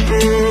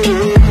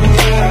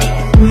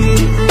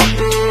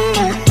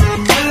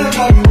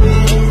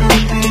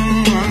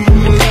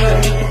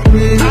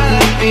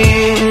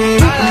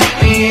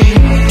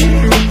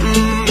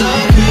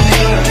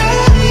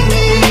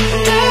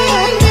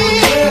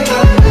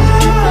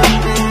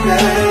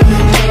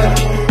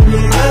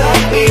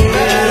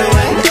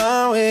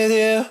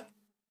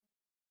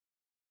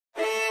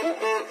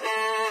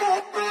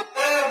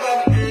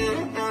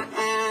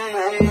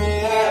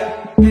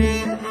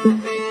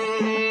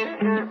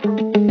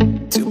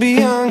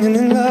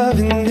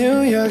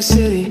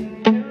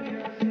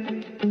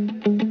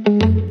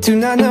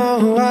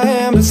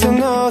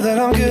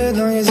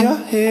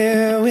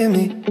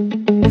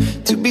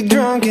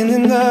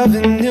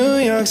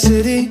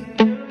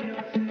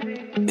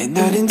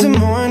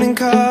 morning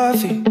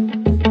coffee,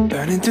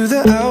 burning through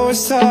the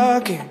hours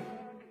talking.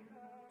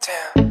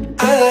 Damn,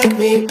 I like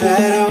me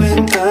better when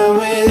I'm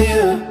with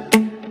you.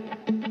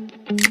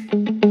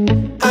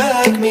 I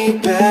like me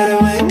better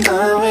when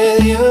I'm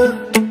with you.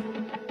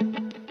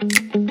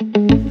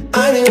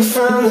 I knew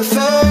from the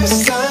first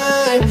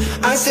time,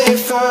 I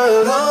stayed for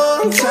a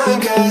long time,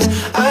 'cause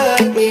I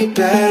like me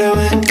better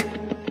when,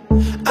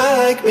 I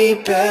like me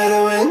better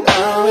when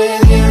I'm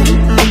with you.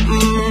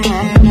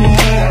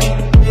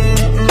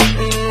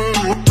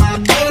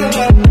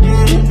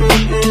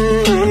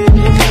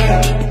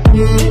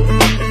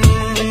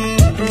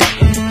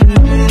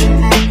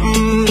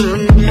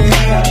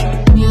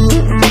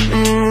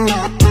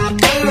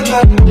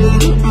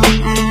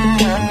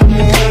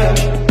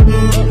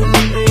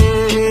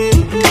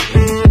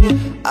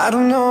 I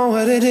don't know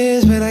what it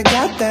is, but I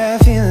got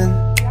that feeling.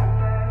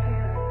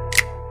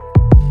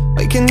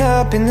 Waking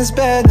up in this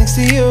bed next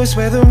to you,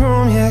 swear the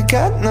room, yeah,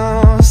 got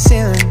no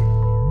ceiling.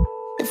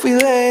 If we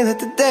lay, let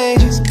the day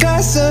just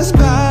pass us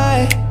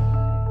by.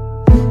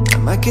 I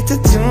might get to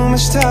too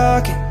much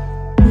talking,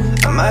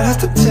 I might have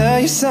to tell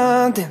you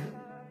something.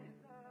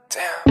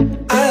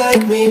 Damn, I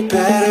like me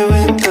better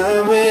when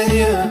I'm with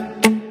you.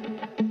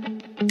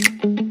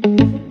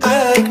 I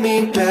like me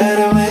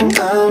better when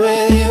I'm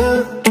with you.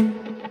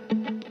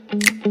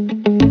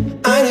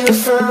 I knew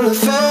from the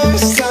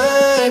first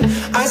time,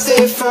 I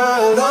stayed for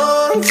a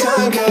long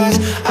time, 'cause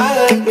I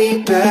like me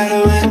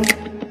better when,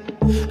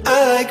 I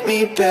like me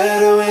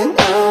better when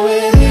I'm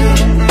with you.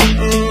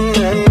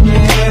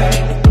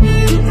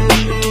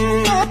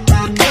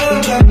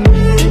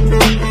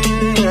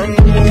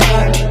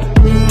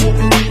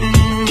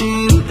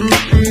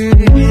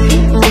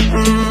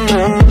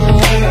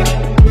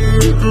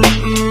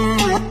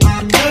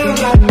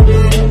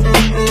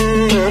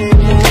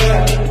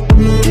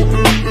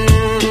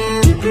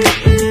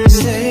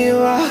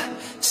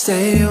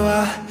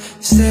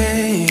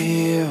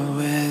 Stay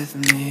with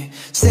me.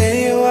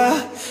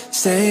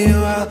 Stay a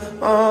while,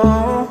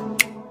 oh.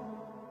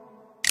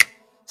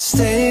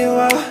 Stay a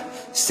while,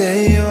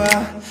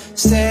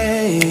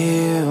 stay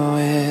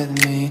with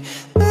me.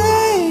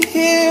 Lay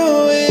here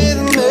with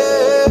me,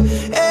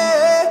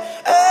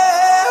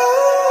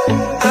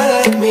 I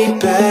like me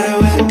better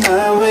when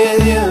I'm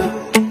with you.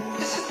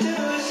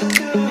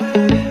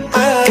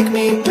 I like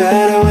me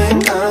better when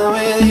I'm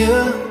with you.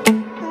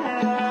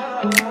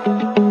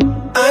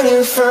 I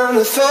knew from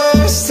the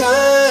first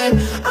time,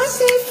 I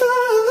stayed for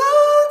a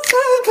long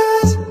time,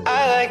 'cause I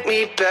like me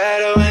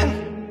better when,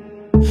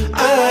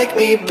 I like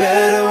me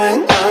better when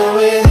I'm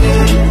with you.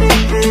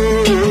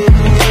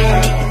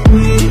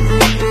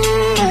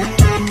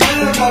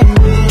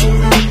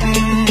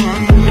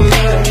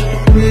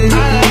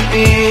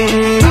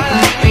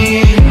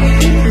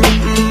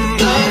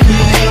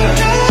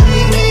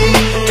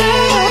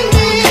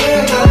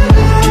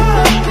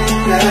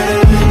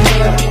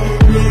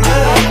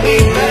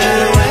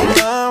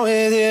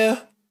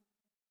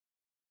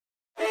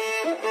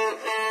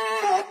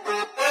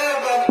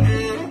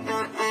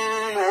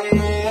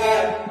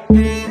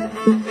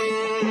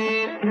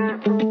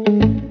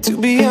 To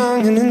be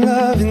young and in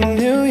love in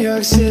New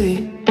York City,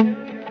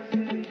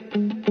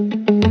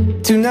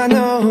 to not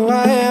know who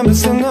I am but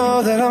still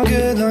know that I'm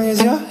good long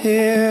as you're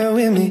here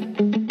with me.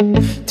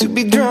 To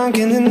be drunk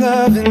and in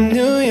love in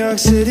New York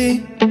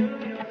City,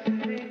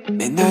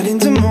 midnight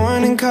into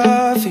morning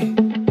coffee,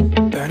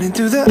 burning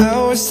through the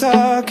hours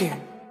talking.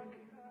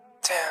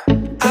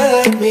 Damn, I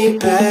like me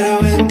better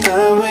when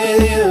I'm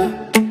with you.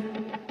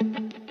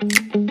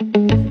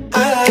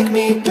 I like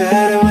me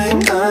better when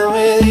I'm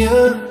with you.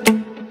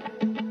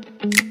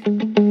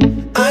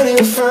 I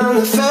knew from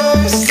the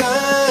first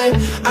time,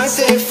 I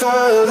stayed for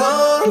a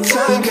long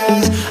time,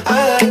 'cause I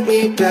like me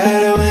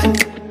better when,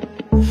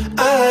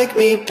 I like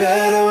me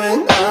better when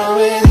I'm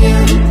with you.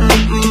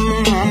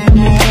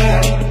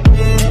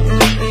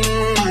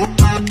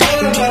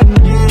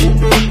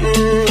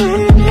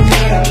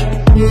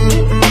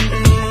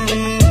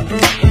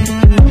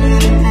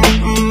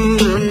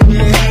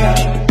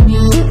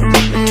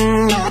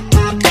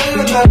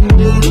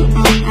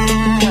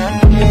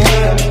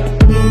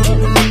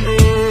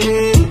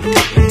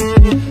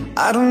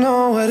 I don't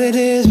know what it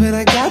is, but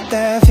I got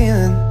that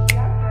feeling.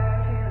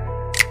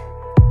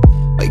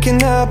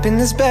 Waking up in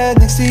this bed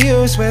next to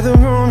you, swear the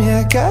room,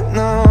 yeah, got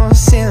no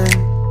ceiling.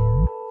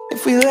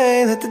 If we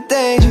lay, let the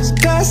day just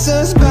pass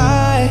us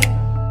by.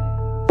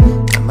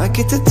 I might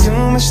get to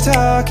too much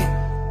talking,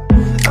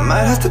 I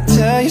might have to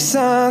tell you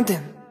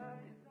something.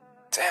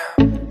 Damn,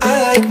 I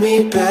like me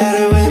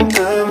better when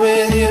I'm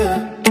with you.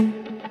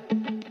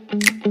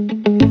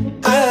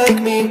 I like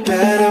me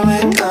better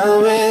when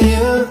I'm with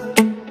you.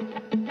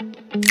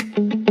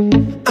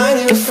 I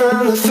knew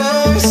from the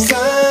first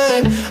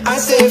time, I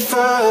stayed for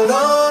a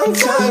long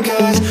time,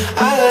 'cause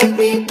I like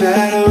me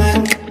better when,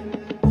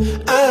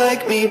 I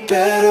like me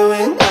better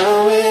when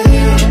I'm with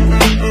you.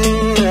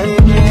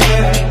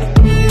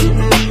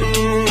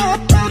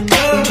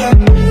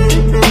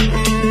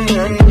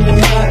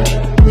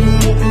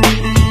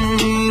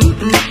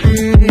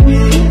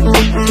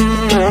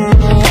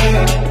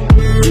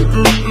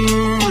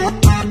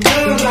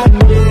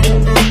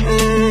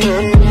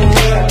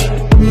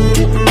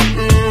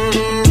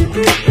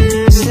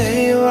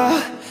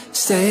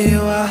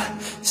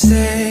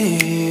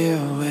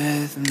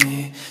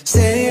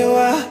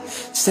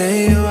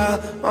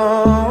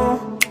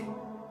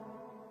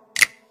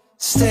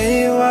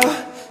 Stay a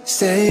while,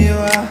 stay a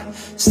while,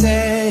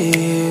 stay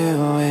here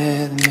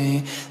with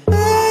me.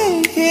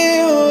 Lay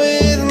here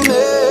with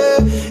me.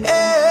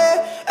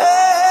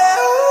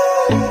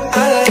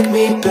 I like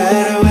me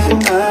better when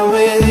I'm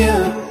with you.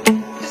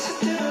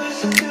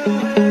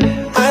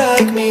 I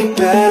like me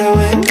better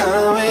when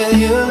I'm with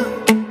you.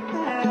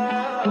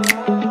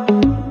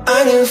 I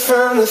knew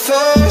from the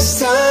first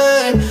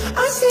time,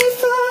 I stayed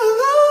for a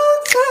long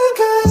time,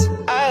 'cause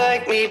I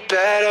like me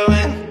better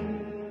when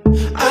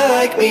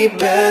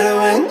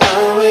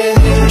I'm with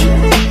you.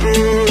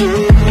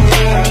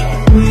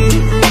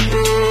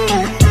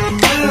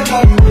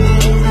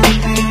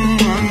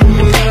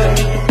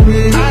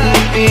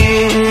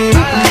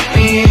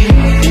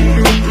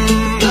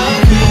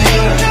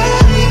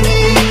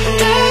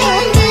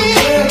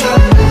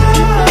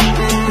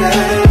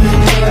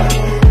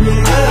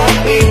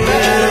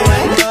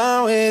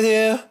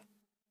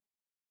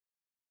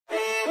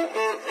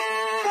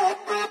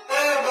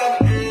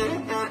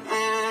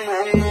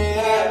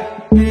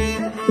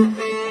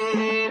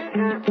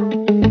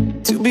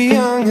 To be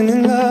young and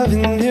in love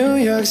in New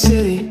York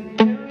City,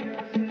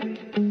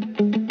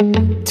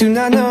 do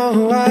not know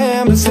who I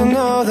am, but still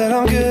know that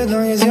I'm good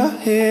long as you're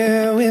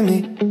here with me.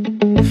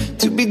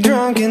 To be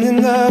drunk and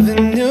in love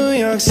in New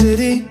York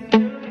City,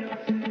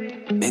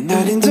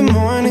 midnight into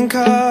morning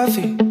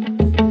coffee,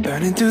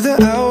 burning through the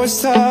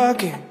hours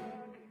talking.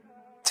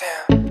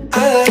 Damn,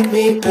 I like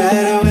me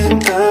better when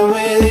I'm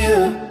with you.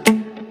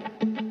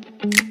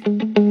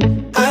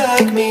 I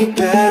like me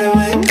better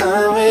when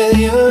I'm with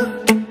you.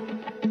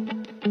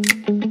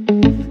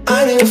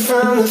 I knew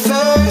from the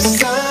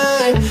first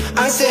time,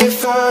 I stayed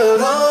for a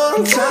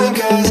long time,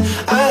 'cause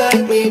I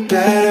like me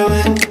better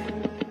when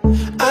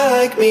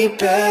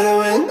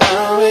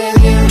I'm with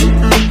you.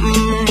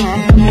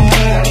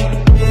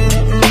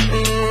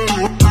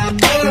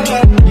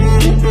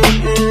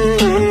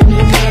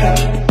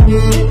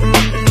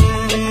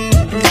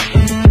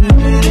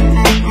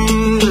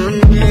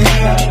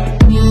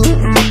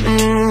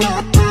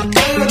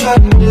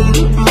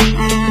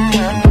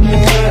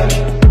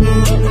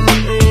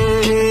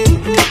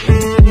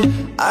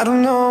 I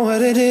don't know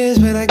what it is,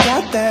 but I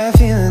got that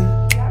feeling.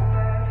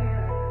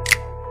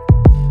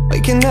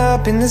 Waking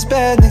up in this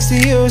bed next to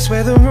you,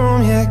 swear the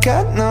room, yeah,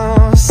 got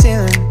no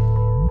ceiling.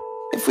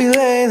 If we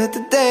lay, let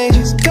the day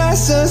just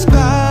pass us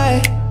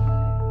by.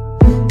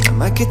 I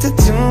might get to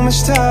too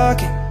much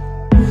talking,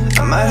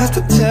 I might have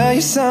to tell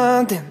you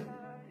something.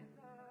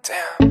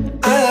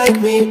 Damn, I like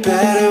me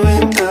better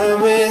when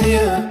I'm with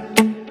you.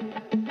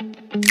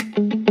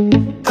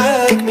 I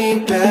like me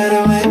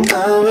better when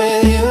I'm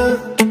with you.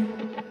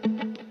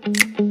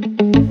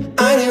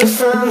 I knew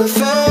from the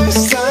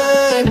first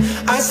time,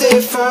 I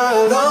stayed for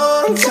a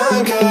long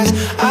time, 'cause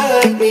I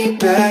like me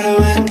better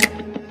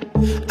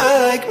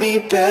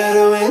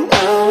when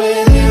I'm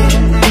with you.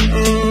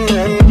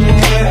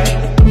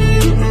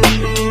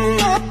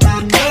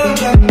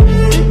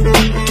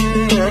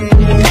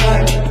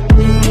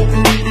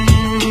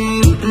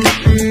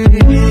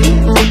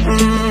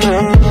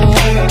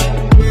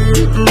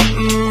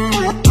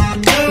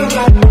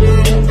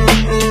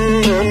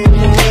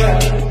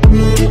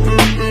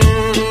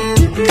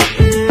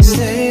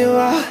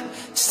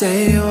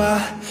 Stay a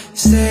while,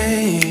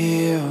 stay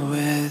here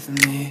with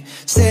me.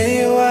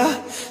 Stay a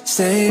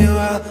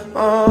while,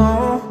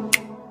 oh.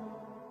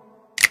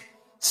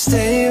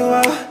 Stay a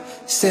while,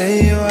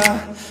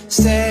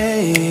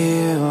 stay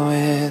here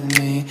with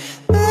me.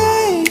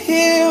 Lay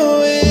here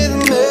with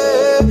me.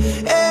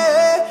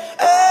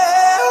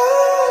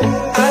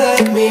 I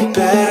like me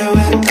better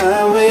when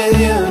I'm with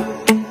you.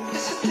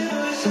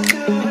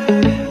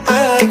 I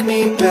like me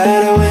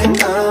better when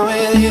I'm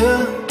with you.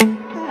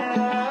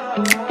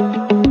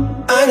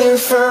 I knew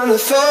from the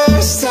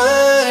first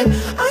time,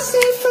 I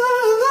stayed for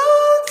a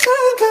long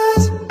time,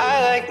 'cause I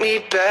like me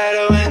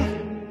better when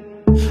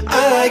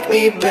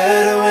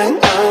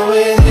I'm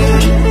with you.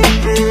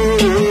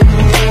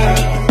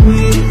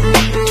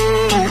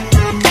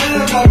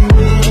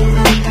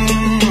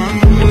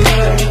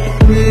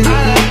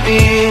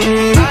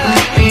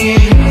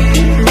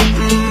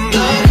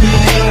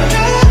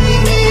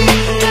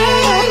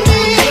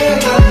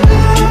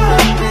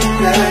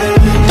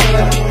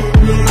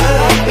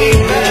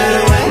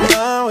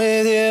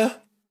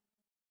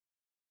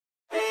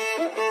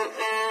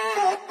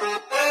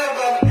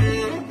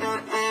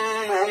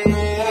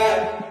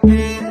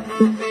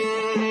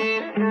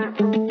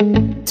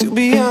 To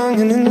be young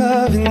and in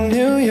love in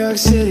New York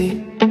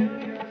City,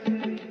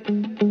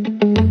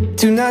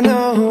 do not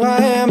know who I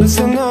am, but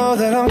still know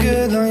that I'm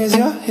good long as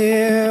you're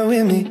here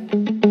with me.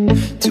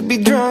 To be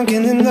drunk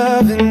and in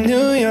love in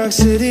New York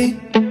City,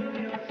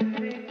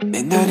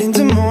 midnight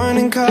into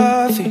morning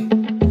coffee,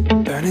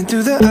 burning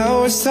through the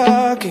hours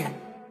talking.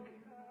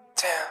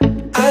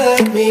 Damn, I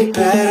like me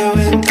better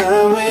when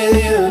I'm with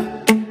you.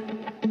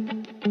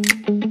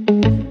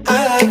 I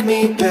like me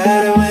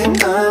better when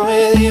I'm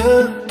with you.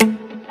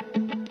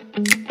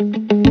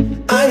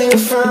 I knew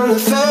from the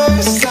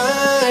first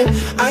time,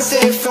 I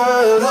stayed for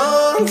a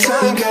long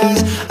time,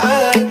 'cause I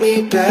like me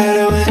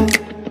better when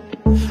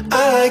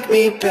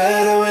me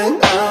better when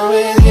I'm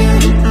with you.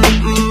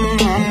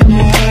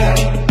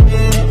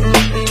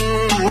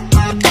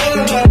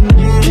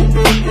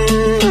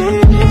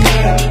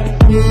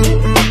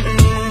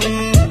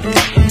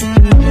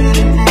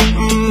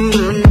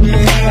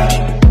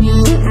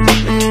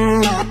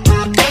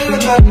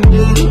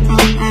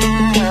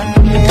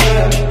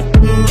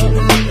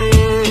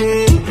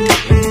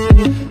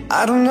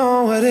 I don't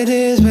know what it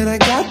is, but I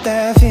got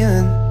that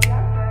feeling.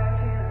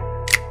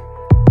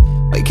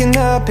 Waking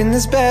up in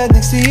this bed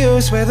next to you,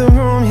 swear the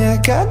room, yeah,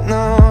 got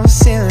no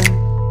ceiling.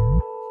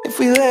 If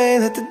we lay,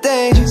 let the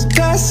day just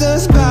pass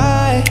us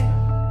by.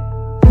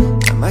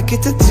 I might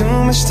get to too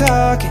much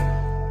talking,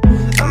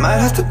 I might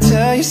have to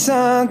tell you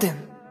something.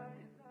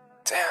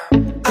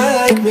 Damn. I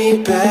like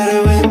me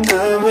better when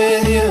I'm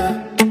with you.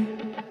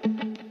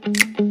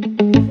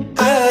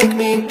 I like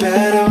me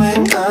better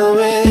when I'm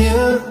with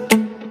you.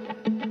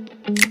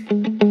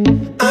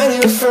 I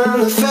knew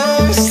from the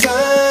first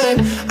time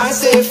I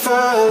stayed for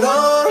a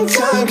long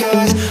time,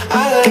 'cause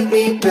I like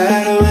me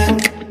better when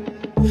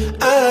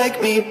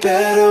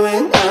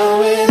I'm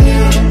with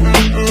you.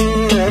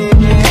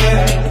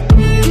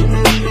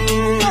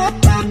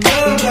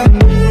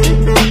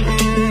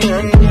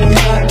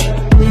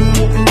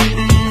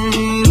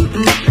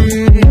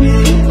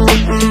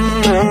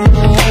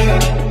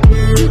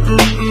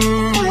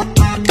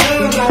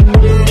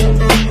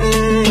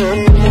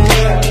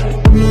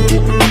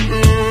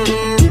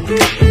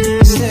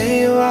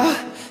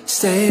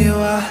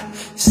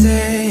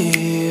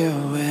 Stay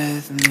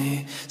with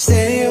me.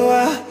 Stay a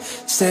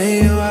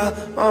while,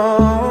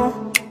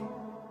 oh.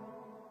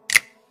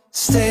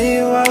 Stay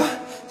a while,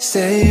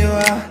 stay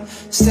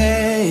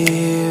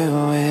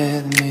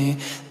with me.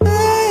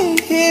 Lay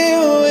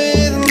here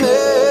with me,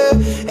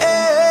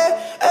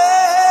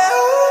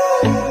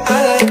 I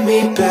like me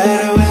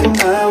better when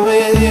I'm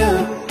with you.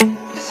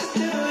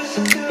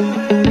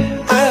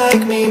 I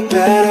like me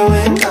better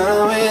when I'm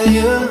with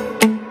you.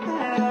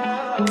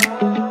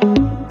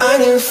 I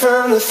knew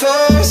from the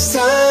first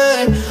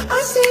time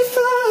I stayed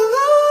for a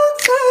long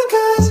time,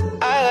 'cause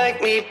I like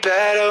me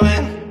better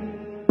when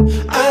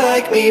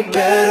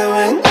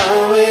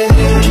I'm with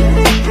you.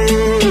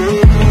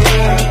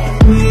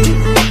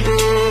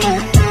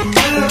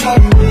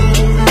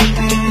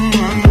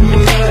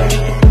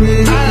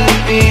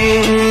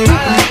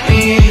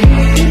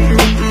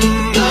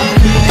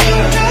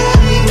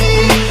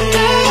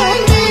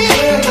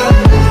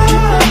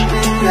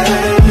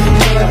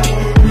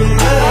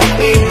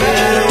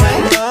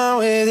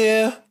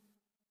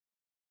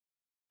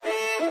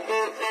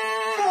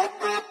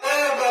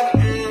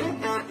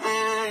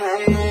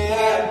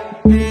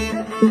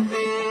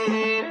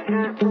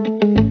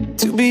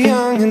 To be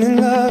young and in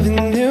love in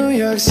New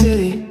York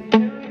City,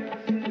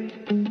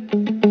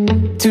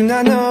 do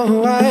not know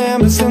who I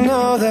am, but still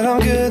know that I'm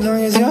good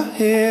long as you're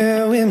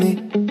here with me.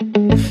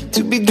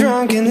 To be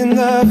drunk and in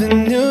love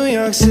in New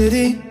York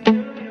City,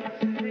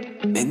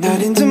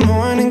 midnight into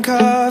morning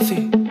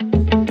coffee,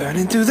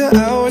 burning through the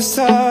hours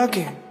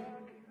talking.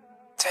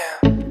 Damn.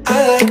 I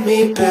like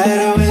me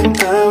better when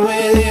I'm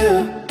with you.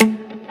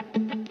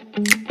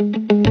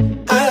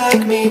 I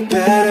like me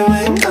better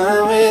when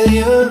I'm with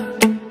you.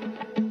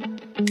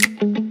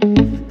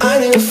 I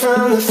knew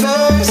from the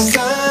first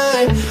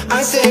time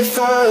I stayed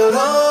for a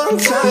long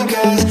time,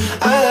 'cause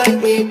I like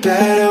me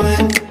better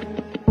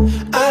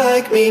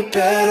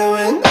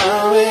when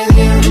I'm with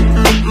you.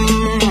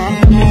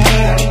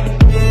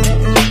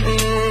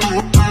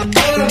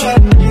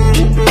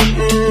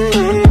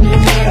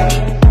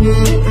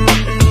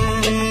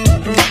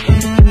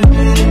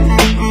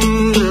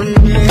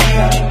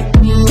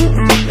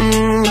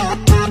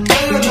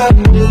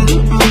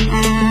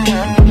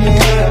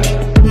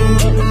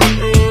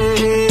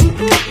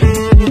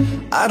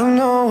 I don't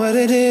know what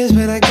it is,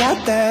 but I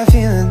got that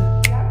feeling.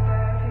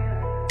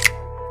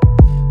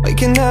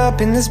 Waking up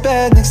in this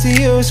bed next to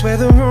you, swear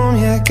the room,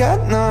 yeah,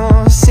 got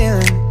no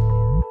ceiling.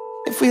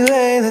 If we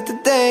lay, let the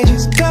day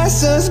just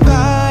pass us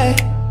by.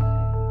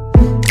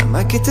 I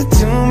might get to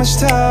too much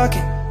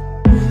talking,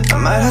 I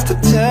might have to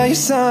tell you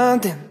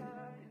something.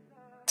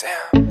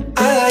 Damn. I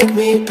like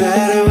me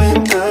better when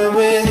I'm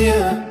with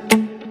you.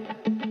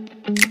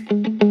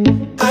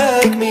 I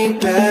like me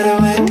better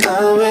when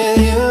I'm with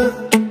you.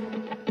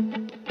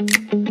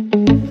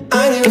 I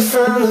knew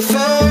from the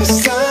first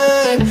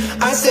time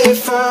I stayed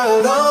for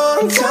a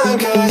long time,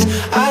 'cause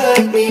I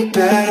like me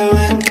better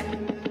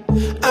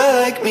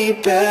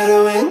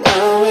when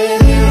I'm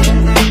with you.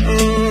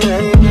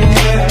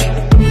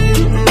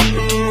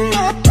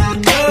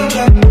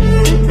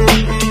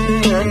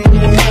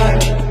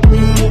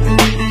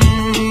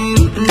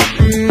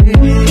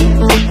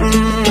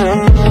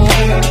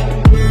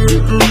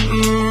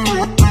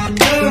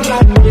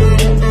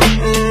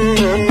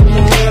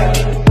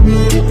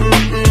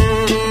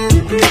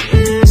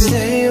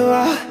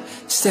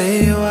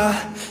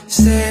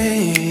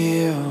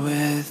 Stay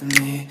with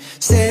me.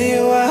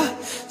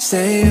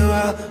 Stay a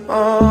while,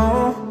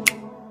 oh.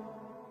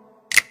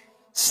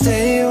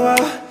 Stay a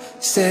while,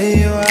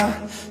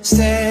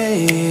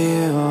 stay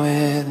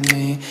with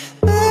me.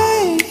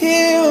 Lay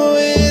here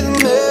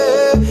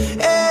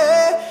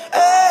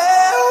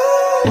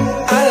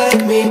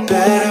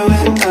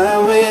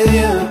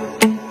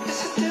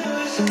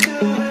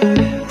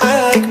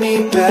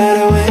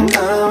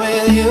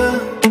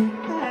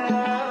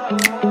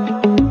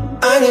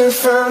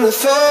from the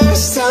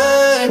first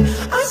time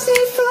I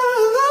stayed for a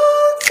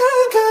long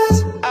time,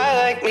 'cause I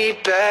like me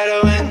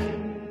better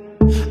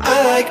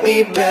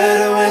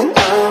when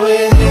I'm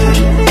with you.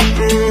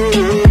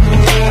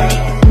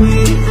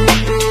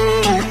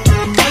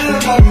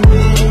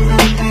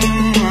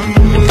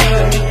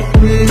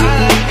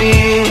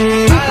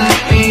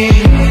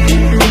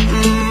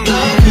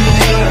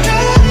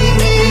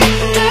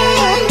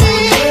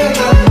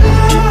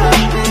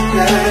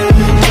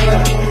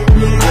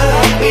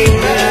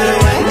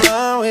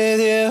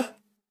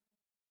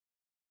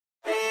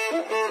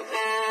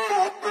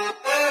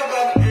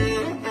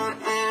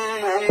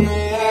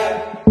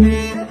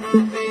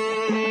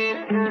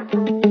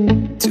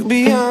 To be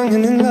young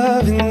and in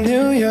love in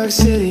New York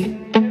City,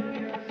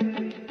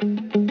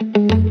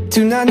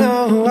 to not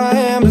know who I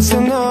am but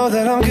still know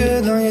that I'm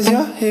good long as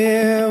you're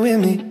here with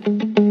me.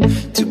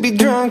 To be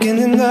drunk and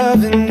in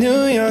love in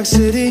New York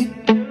City,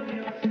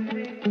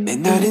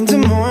 midnight into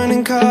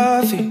morning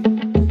coffee,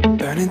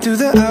 burning through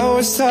the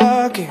hours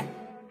talking.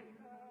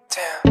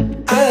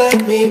 Damn, I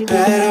like me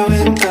better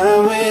when I'm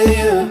with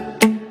you.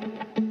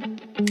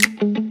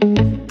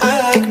 I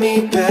like me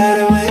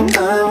better when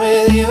I'm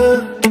with you.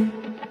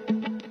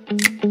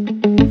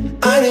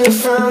 I knew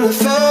from the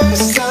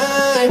first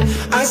time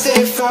I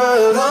stayed for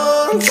a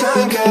long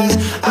time, 'cause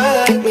I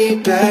like me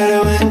better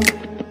when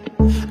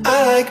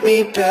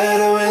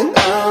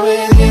I'm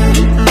with you.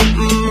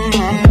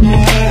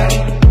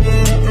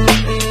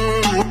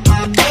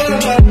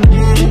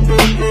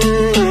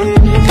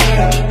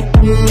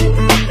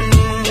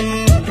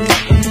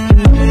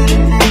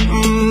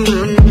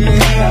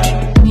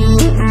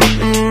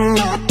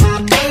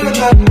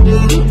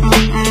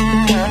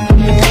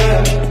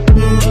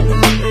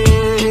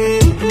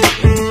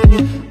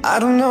 I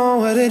don't know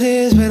what it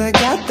is, but I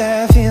got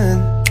that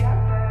feeling.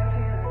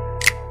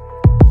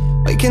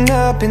 Waking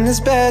up in this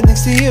bed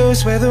next to you,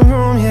 swear the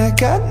room, yeah,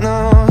 got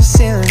no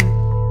ceiling.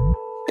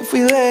 If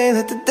we lay,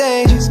 let the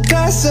day just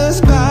pass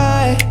us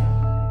by.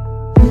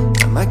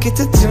 I might get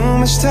to too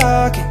much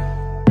talking,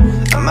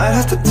 I might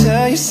have to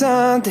tell you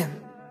something.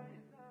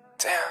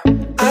 Damn,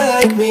 I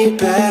like me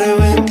better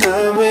when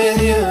I'm with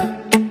you.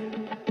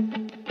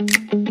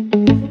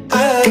 I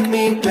like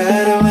me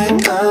better when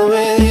I'm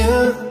with you.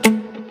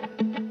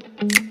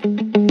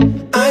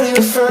 I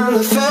knew from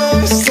the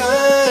first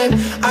time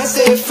I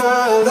stayed for a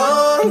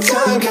long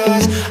time,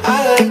 'cause I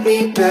like me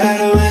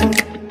better when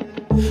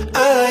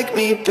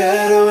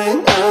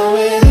I'm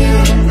with you.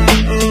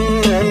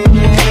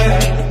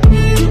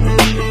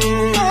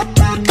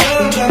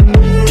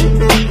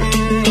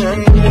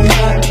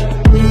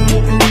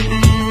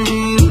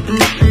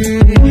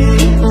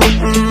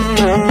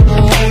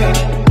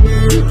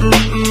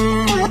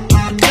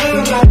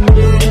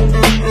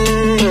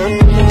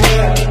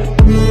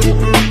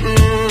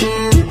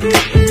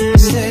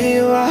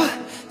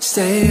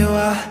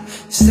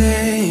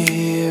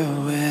 Stay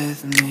with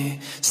me.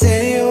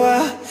 Stay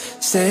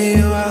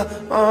a while,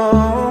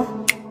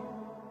 oh.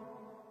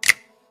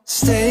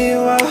 Stay a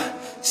while,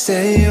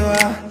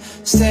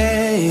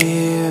 stay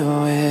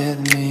with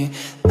me.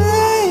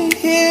 Lay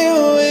here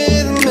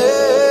with me,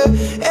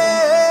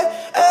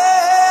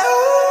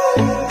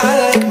 I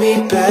like me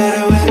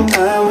better when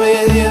I'm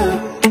with you.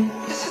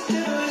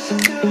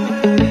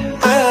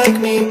 I like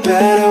me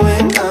better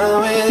when I'm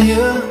with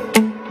you.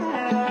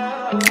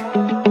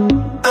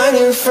 I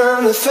knew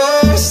from the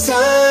first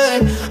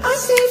time I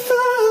stayed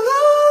for a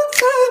long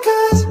time,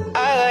 'cause I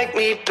like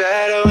me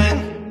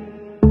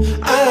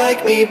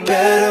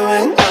better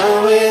when